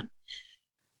whatnot.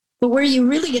 But where you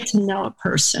really get to know a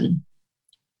person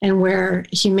and where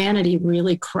humanity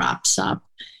really crops up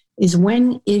is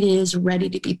when it is ready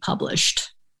to be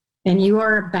published. And you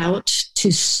are about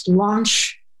to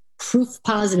launch proof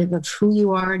positive of who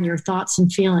you are and your thoughts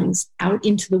and feelings out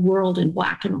into the world in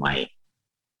black and white.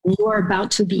 You are about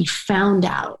to be found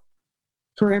out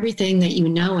for everything that you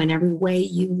know and every way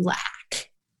you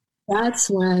lack. That's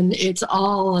when it's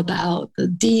all about the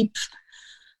deep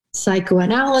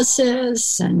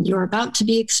psychoanalysis, and you're about to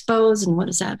be exposed, and what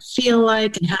does that feel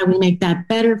like, and how do we make that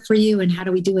better for you, and how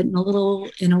do we do it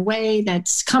in a way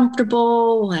that's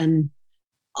comfortable, and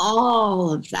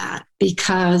all of that,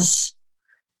 because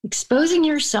exposing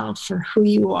yourself for who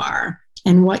you are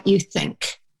and what you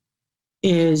think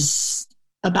is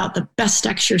about the best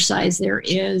exercise there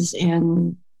is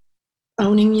in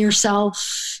owning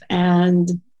yourself and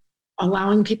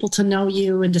allowing people to know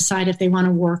you and decide if they want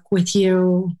to work with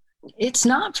you. It's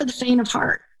not for the faint of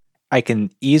heart. I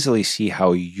can easily see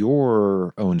how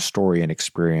your own story and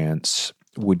experience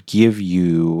would give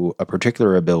you a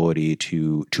particular ability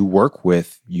to work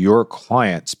with your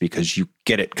clients, because you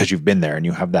get it, because you've been there and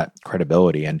you have that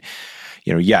credibility. And,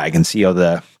 I can see how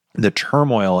the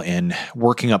turmoil in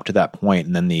working up to that point,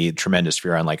 and then the tremendous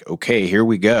fear on like, okay, here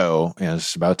we go.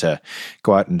 It's about to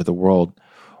go out into the world.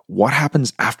 What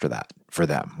happens after that for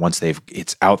them once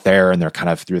it's out there and they're kind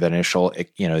of through that initial,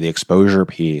 the exposure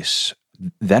piece?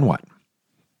 Then what?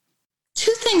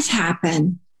 2 things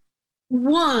happen.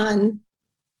 One,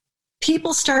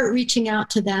 people start reaching out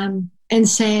to them and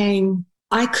saying,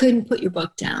 I couldn't put your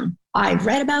book down. I've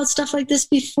read about stuff like this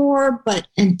before, but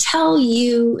until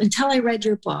I read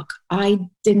your book, I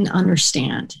didn't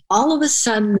understand. All of a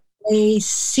sudden, they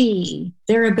see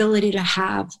their ability to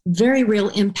have very real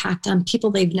impact on people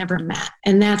they've never met.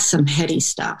 And that's some heady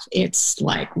stuff. It's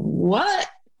like, what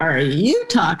are you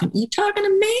talking? You talking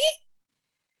to me?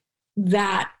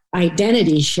 That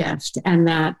identity shift, and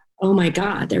that, oh my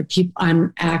God, there are people,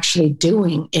 I'm actually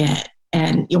doing it.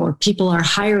 And or people are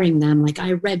hiring them. Like,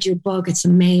 I read your book. It's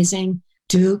amazing.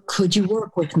 Could you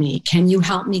work with me? Can you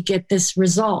help me get this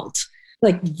result?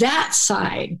 Like, that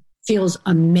side feels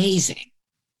amazing.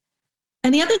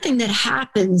 And the other thing that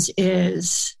happens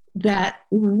is that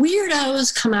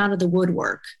weirdos come out of the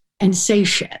woodwork and say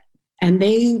shit. And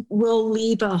they will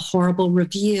leave a horrible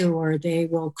review, or they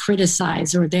will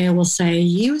criticize, or they will say,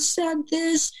 you said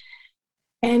this.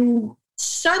 And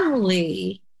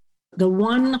suddenly, the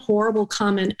one horrible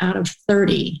comment out of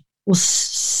 30 will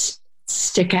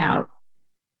stick out.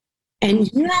 And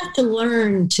you have to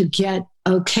learn to get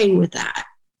okay with that.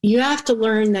 You have to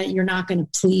learn that you're not going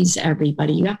to please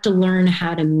everybody. You have to learn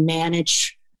how to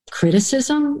manage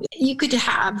criticism. You could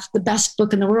have the best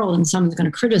book in the world and someone's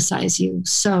going to criticize you.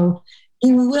 So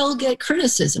you will get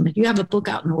criticism. If you have a book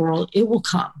out in the world, it will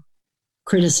come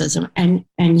criticism, and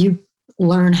you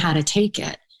learn how to take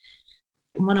it.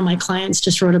 One of my clients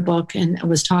just wrote a book and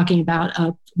was talking about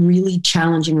a really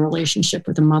challenging relationship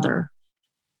with a mother.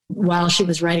 While she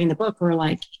was writing the book,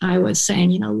 I was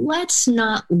saying, let's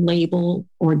not label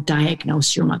or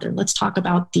diagnose your mother. Let's talk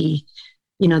about the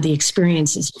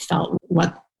experiences you felt,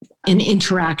 what an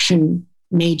interaction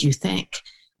made you think.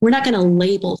 We're not going to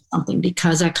label something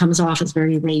because that comes off as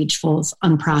very rageful, as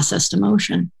unprocessed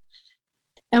emotion.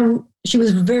 And she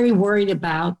was very worried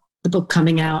about the book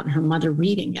coming out and her mother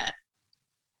reading it.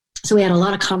 So we had a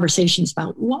lot of conversations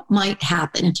about what might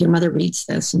happen if your mother reads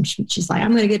this. And she's like, I'm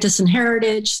going to get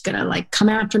disinherited. She's going to come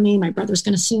after me. My brother's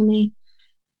going to sue me.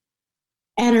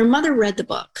 And her mother read the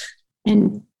book,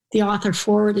 and the author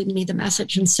forwarded me the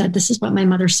message and said, this is what my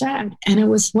mother said. And it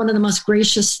was one of the most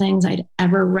gracious things I'd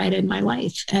ever read in my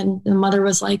life. And the mother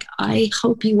was like, I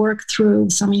hope you work through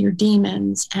some of your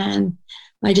demons. And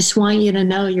I just want you to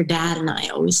know your dad and I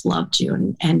always loved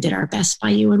you and did our best by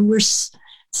you. And we're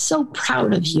so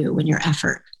proud of you and your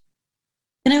effort.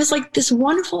 And it was like this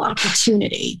wonderful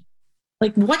opportunity.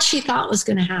 Like what she thought was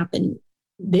going to happen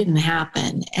didn't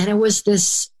happen. And it was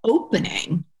this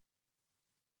opening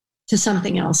to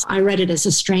something else. I read it as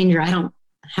a stranger. I don't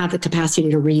have the capacity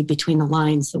to read between the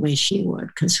lines the way she would,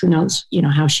 because who knows,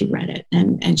 how she read it.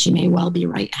 And she may well be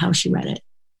right how she read it.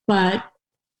 But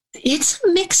it's a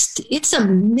mixed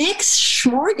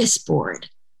smorgasbord.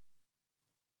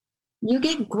 You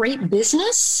get great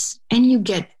business, and you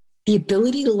get the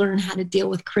ability to learn how to deal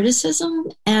with criticism,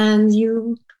 and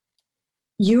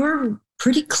you're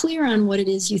pretty clear on what it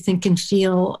is you think and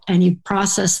feel, and you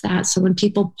process that. So when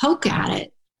people poke at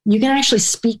it, you can actually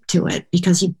speak to it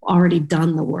because you've already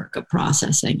done the work of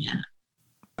processing it.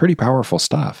 Pretty powerful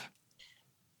stuff.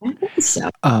 I think so.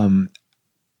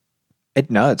 It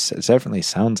definitely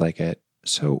sounds like it.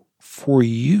 So for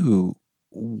you,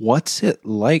 what's it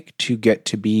like to get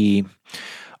to be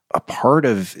a part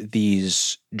of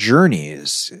these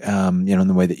journeys, in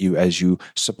the way that as you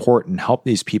support and help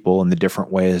these people in the different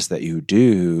ways that you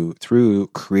do through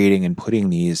creating and putting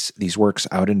these works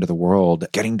out into the world,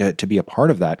 getting to be a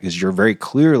part of that, because you're very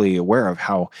clearly aware of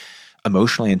how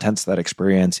emotionally intense that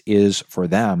experience is for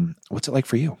them. What's it like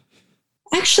for you?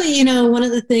 Actually, one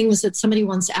of the things that somebody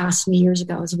once asked me years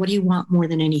ago is, what do you want more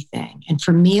than anything? And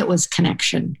for me, it was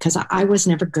connection, because I was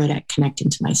never good at connecting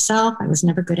to myself. I was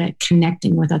never good at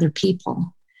connecting with other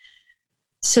people.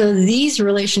 So these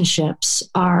relationships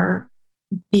are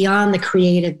beyond the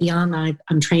creative, beyond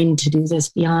I'm trained to do this,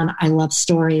 beyond I love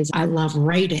stories, I love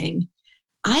writing.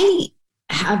 I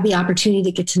have the opportunity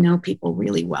to get to know people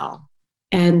really well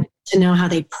and to know how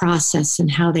they process and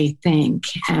how they think.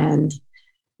 And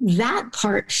that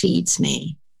part feeds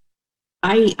me.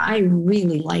 I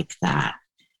really like that.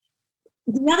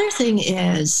 The other thing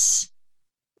is,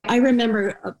 I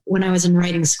remember when I was in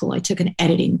writing school, I took an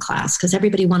editing class because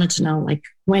everybody wanted to know,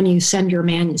 when you send your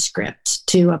manuscript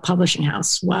to a publishing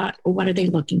house, what are they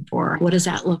looking for? What does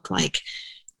that look like?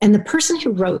 And the person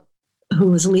who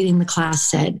was leading the class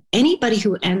said, anybody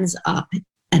who ends up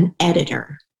an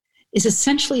editor is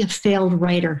essentially a failed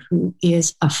writer who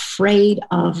is afraid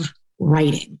of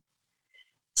writing.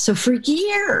 So for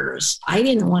years, I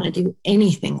didn't want to do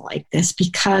anything like this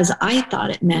because I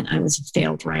thought it meant I was a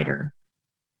failed writer.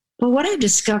 But what I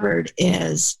discovered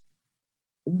is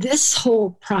this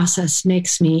whole process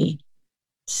makes me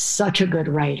such a good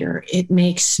writer. It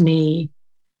makes me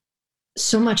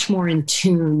so much more in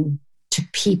tune to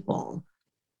people.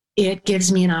 It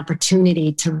gives me an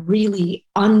opportunity to really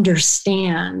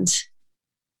understand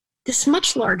this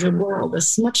much larger world,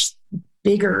 this much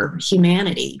bigger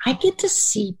humanity. I get to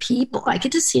see people. I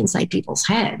get to see inside people's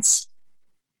heads.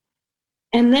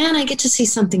 And then I get to see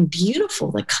something beautiful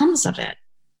that comes of it.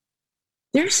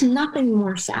 There's nothing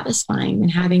more satisfying than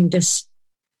having this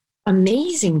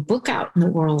amazing book out in the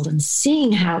world and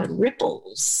seeing how it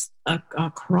ripples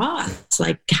across,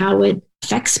 how it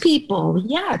affects people.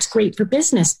 Yeah, it's great for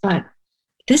business, but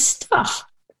this stuff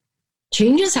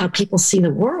changes how people see the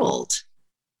world.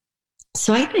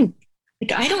 So I think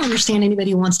Like, I don't understand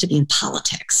anybody who wants to be in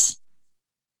politics.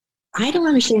 I don't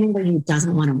understand anybody who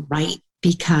doesn't want to write,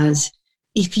 because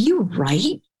if you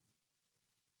write,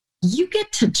 you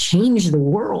get to change the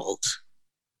world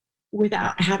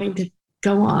without having to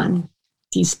go on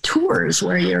these tours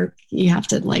where you have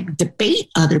to like debate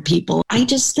other people. I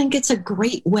just think it's a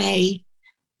great way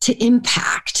to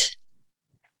impact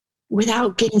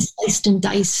without getting sliced and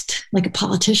diced like a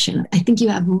politician. I think you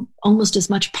have almost as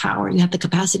much power. You have the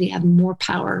capacity to have more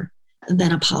power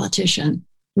than a politician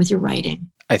with your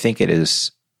writing. I think it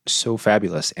is so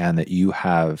fabulous, and that you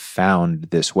have found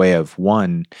this way of,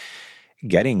 one,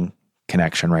 getting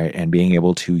connection, right? And being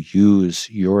able to use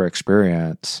your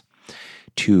experience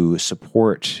to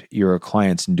support your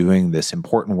clients in doing this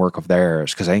important work of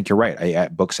theirs. Because I think you're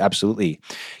right. Books absolutely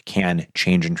can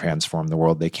change and transform the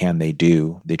world. They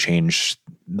do. They change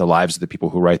the lives of the people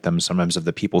who write them, sometimes of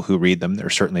the people who read them. There are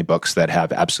certainly books that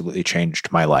have absolutely changed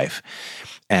my life.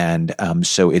 And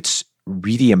so it's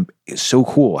really so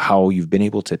cool how you've been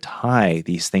able to tie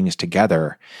these things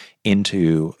together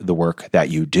into the work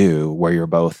that you do, where you're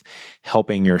both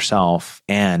helping yourself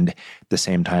and at the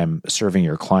same time serving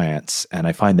your clients. And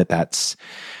I find that that's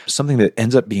something that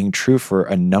ends up being true for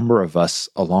a number of us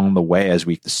along the way as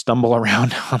we stumble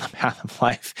around on the path of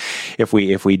life, if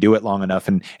we do it long enough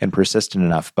and persistent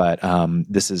enough. But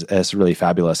this is really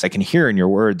fabulous. I can hear in your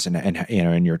words and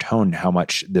in your tone how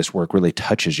much this work really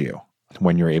touches you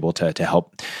when you're able to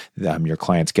help your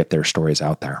clients get their stories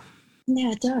out there.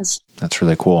 Yeah, it does. That's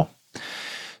really cool.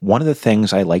 One of the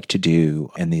things I like to do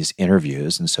in these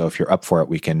interviews, and so if you're up for it,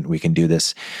 we can do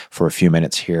this for a few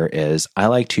minutes here, is I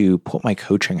like to put my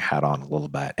coaching hat on a little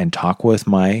bit and talk with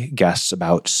my guests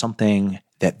about something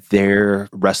that they're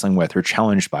wrestling with or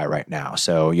challenged by right now.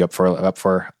 So you up for a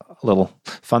little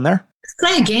fun there?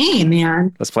 Let's play a game,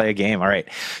 man. Let's play a game. All right.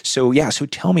 So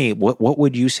tell me, what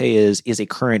would you say is a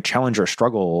current challenge or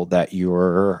struggle that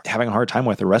you're having a hard time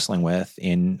with or wrestling with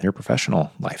in your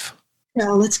professional life?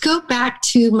 So let's go back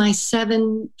to my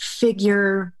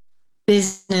 7-figure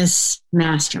business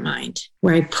mastermind,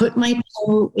 where I put my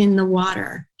toe in the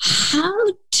water. How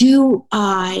do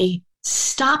I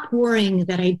stop worrying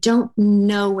that I don't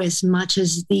know as much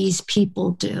as these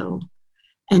people do,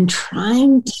 and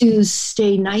trying to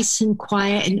stay nice and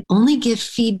quiet and only give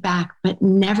feedback, but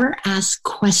never ask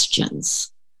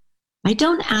questions? I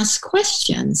don't ask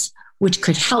questions, which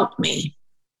could help me,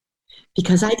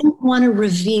 because I don't want to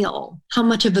reveal how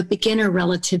much of a beginner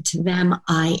relative to them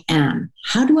I am.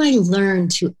 How do I learn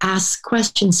to ask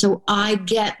questions so I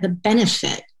get the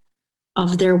benefit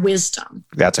of their wisdom?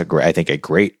 That's a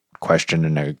great question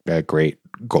and a great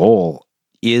goal.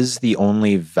 Is the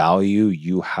only value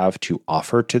you have to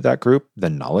offer to that group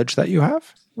the knowledge that you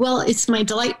have? Well, it's my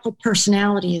delightful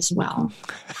personality as well.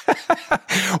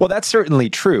 Well, that's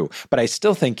certainly true, but I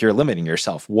still think you're limiting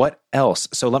yourself. What else?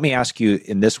 So let me ask you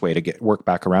in this way to work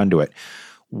back around to it.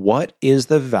 What is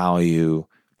the value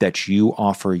that you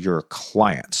offer your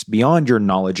clients beyond your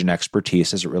knowledge and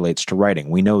expertise as it relates to writing?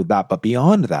 We know that, but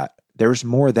beyond that, there's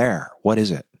more there. What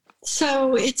is it?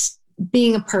 So it's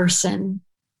being a person.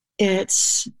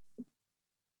 It's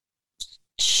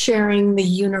sharing the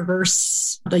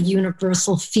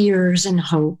universal fears and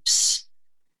hopes,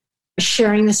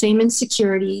 sharing the same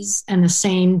insecurities and the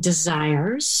same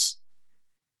desires.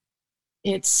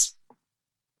 It's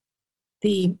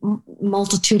the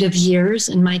multitude of years,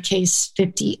 in my case,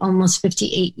 almost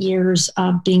 58 years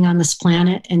of being on this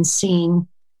planet and seeing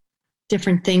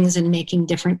different things and making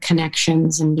different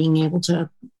connections and being able to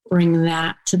bring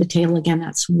that to the table. Again,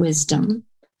 that's wisdom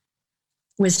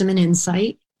and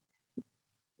insight.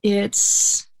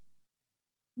 It's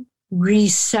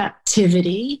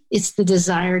receptivity. It's the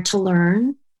desire to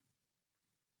learn.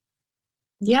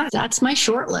 Yeah, that's my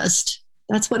short list.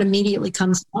 That's what immediately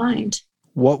comes to mind.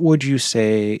 What would you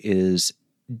say is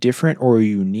different or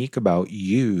unique about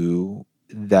you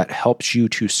that helps you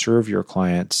to serve your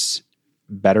clients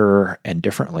better and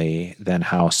differently than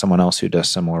how someone else who does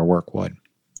similar work would?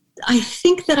 I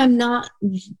think that I'm not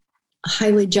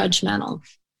highly judgmental.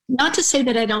 Not to say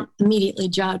that I don't immediately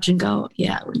judge and go,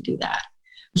 yeah, I wouldn't do that.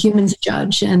 Humans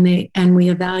judge and we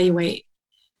evaluate.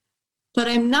 But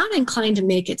I'm not inclined to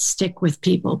make it stick with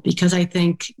people, because I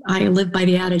think I live by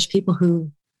the adage, people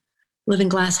who live in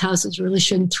glass houses really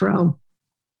shouldn't throw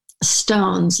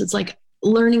stones. It's like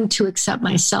learning to accept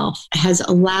myself has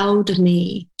allowed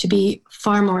me to be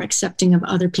far more accepting of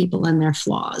other people and their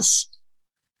flaws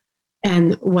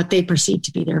and what they perceive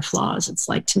to be their flaws. It's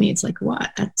like, to me, it's like,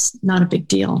 what? That's not a big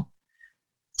deal.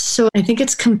 So I think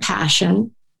it's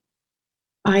compassion.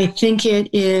 I think it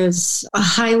is a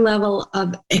high level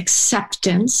of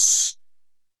acceptance.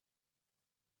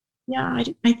 Yeah,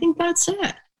 I think that's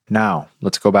it. Now,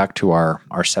 let's go back to our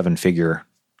 7-figure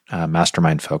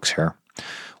mastermind folks here.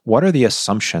 What are the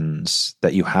assumptions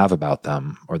that you have about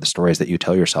them, or the stories that you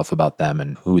tell yourself about them,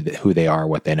 and who they are,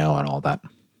 what they know, and all that?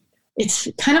 It's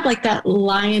kind of like that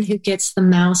lion who gets the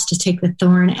mouse to take the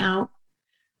thorn out.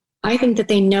 I think that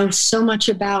they know so much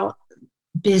about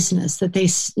business, that they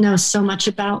know so much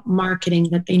about marketing,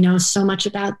 that they know so much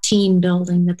about team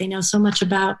building, that they know so much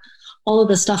about all of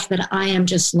the stuff that I am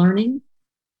just learning.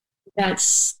 That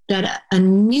a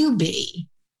newbie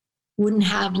wouldn't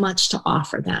have much to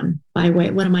offer them by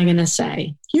way. What am I going to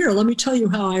say? Here, let me tell you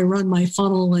how I run my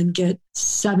funnel and get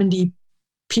 70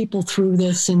 people through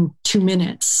this in 2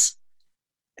 minutes.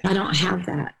 I don't have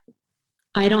that.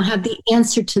 I don't have the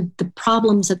answer to the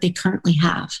problems that they currently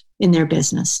have in their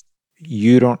business.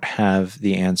 You don't have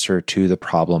the answer to the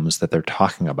problems that they're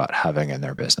talking about having in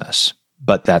their business,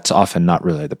 but that's often not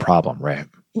really the problem, right?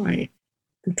 Right.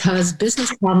 Because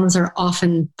business problems are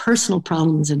often personal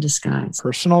problems in disguise.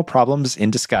 Personal problems in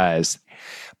disguise.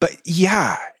 But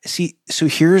yeah, see, so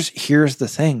here's the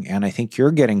thing. And I think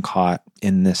you're getting caught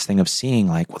in this thing of seeing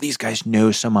like, well, these guys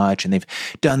know so much and they've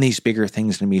done these bigger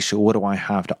things than me. So what do I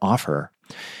have to offer?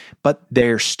 But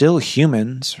they're still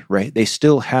humans, right? They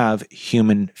still have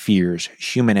human fears,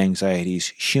 human anxieties,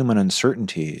 human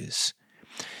uncertainties.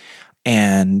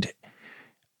 And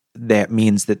that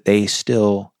means that they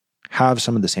still have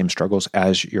some of the same struggles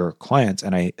as your clients.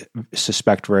 And I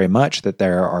suspect very much that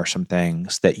there are some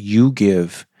things that you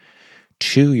give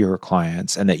to your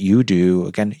clients and that you do,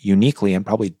 again, uniquely and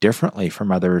probably differently from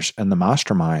others in the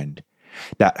mastermind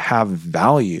that have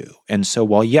value. And so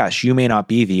while, yes, you may not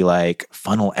be the like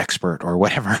funnel expert or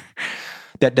whatever,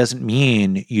 that doesn't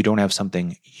mean you don't have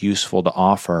something useful to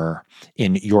offer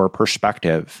in your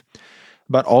perspective,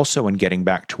 but also in getting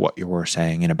back to what you were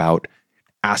saying and about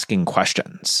asking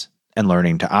questions and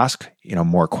learning to ask,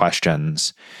 more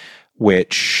questions,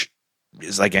 which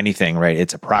is like anything, right?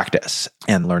 It's a practice,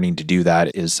 and learning to do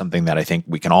that is something that I think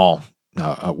we can all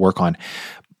work on.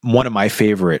 One of my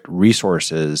favorite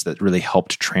resources that really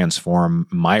helped transform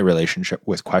my relationship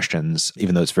with questions,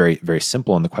 even though it's very, very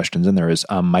simple in the questions in there, is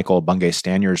Michael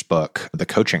Bungay-Stanier's book, The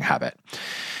Coaching Habit,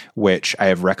 which I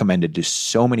have recommended to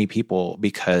so many people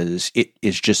because it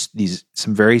is just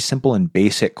some very simple and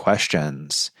basic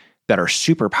questions that are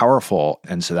super powerful.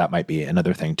 And so that might be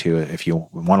another thing too, if you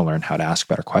want to learn how to ask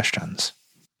better questions.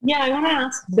 Yeah, I want to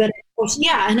ask better questions.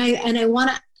 Yeah, and I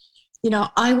want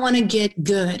to, I want to get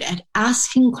good at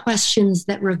asking questions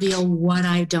that reveal what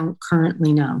I don't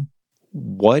currently know.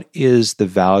 What is the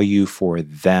value for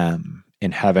them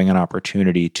in having an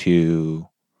opportunity to,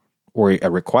 or a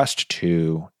request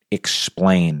to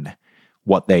explain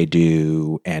what they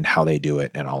do and how they do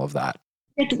it and all of that?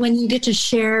 When you get to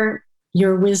share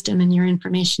your wisdom and your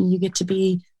information, you get to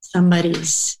be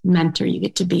somebody's mentor. You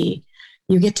get to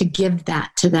give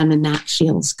that to them, and that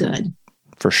feels good.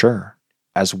 For sure.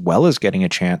 As well as getting a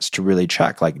chance to really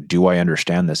check, like, do I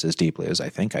understand this as deeply as I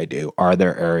think I do? Are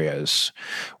there areas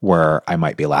where I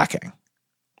might be lacking?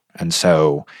 And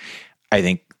so I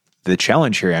think the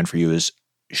challenge here, Anne, for you is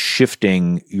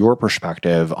shifting your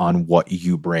perspective on what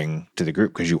you bring to the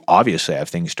group, because you obviously have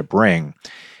things to bring.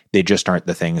 They just aren't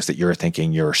the things that you're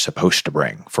thinking you're supposed to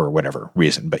bring for whatever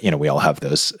reason. But, we all have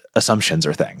those assumptions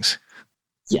or things.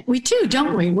 Yeah, we do,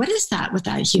 don't we? What is that with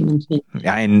that human thing?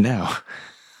 I know.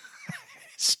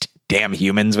 Damn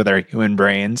humans with our human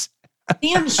brains.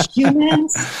 Damn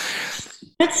humans.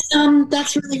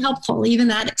 That's really helpful. Even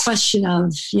that question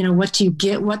of, what do you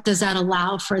get? What does that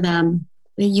allow for them?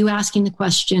 You asking the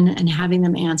question and having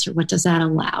them answer, what does that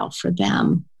allow for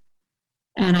them?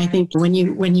 And I think when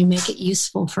you make it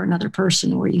useful for another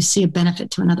person, or you see a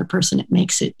benefit to another person, it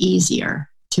makes it easier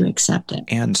to accept it.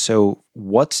 And so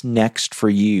what's next for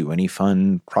you? Any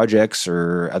fun projects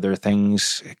or other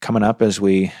things coming up as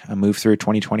we move through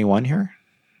 2021 here?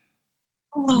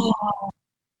 Oh,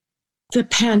 the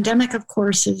pandemic, of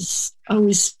course, is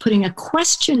always putting a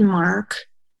question mark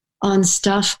on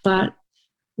stuff, but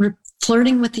we're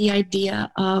flirting with the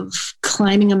idea of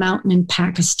climbing a mountain in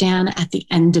Pakistan at the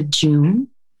end of June.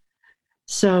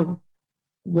 So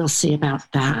we'll see about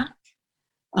that.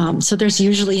 So there's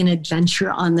usually an adventure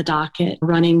on the docket,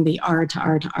 running the R to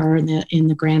R to R in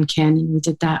the Grand Canyon. We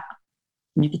did that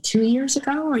maybe 2 years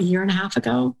ago or a year and a half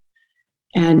ago,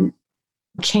 and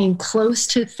came close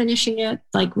to finishing it.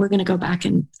 Like, we're going to go back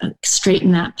and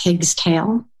straighten that pig's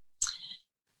tail.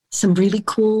 Some really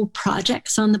cool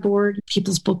projects on the board,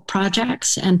 people's book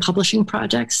projects and publishing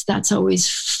projects. That's always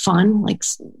fun, like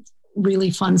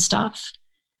really fun stuff.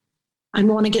 I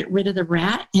want to get rid of the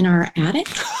rat in our attic.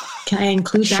 Can I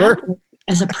include that? Sure.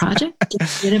 as a project.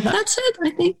 That's it. I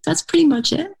think that's pretty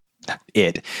much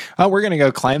it. Oh, we're going to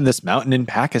go climb this mountain in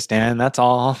Pakistan. That's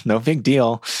all. No big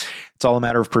deal. It's all a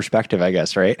matter of perspective, I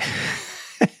guess, right?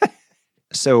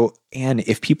 So, Anne,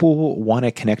 if people want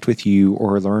to connect with you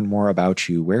or learn more about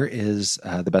you, where is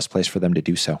the best place for them to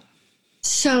do so?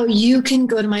 So you can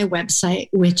go to my website,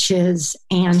 which is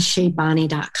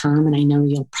AnneSheybani.com, and I know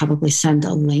you'll probably send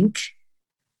a link.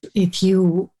 If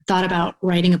you thought about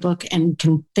writing a book and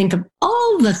can think of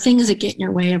all the things that get in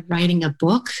your way of writing a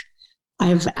book,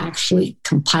 I've actually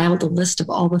compiled a list of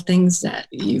all the things that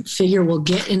you figure will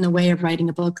get in the way of writing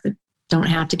a book that don't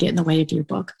have to get in the way of your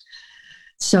book.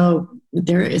 So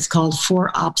it's called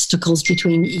 4 Obstacles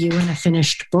Between You and a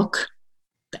Finished Book.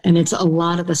 And it's a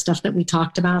lot of the stuff that we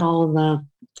talked about, all of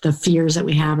the fears that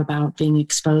we have about being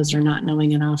exposed or not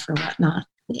knowing enough or whatnot.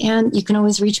 And you can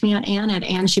always reach me at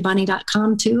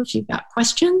AnneSheybani.com too if you've got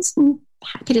questions. I'm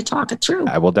happy to talk it through.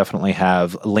 I will definitely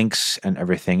have links and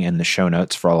everything in the show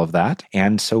notes for all of that.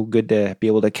 And so good to be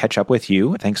able to catch up with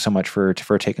you. Thanks so much for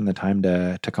taking the time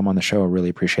to come on the show. I really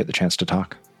appreciate the chance to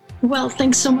talk. Well,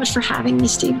 thanks so much for having me,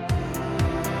 Steve.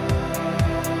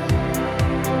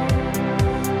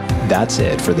 That's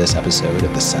it for this episode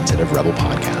of the Sensitive Rebel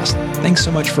Podcast. Thanks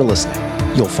so much for listening.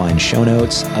 You'll find show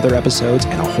notes, other episodes,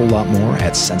 and a whole lot more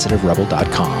at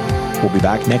sensitiverebel.com. We'll be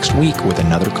back next week with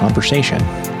another conversation.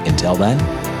 Until then,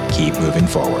 keep moving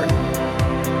forward.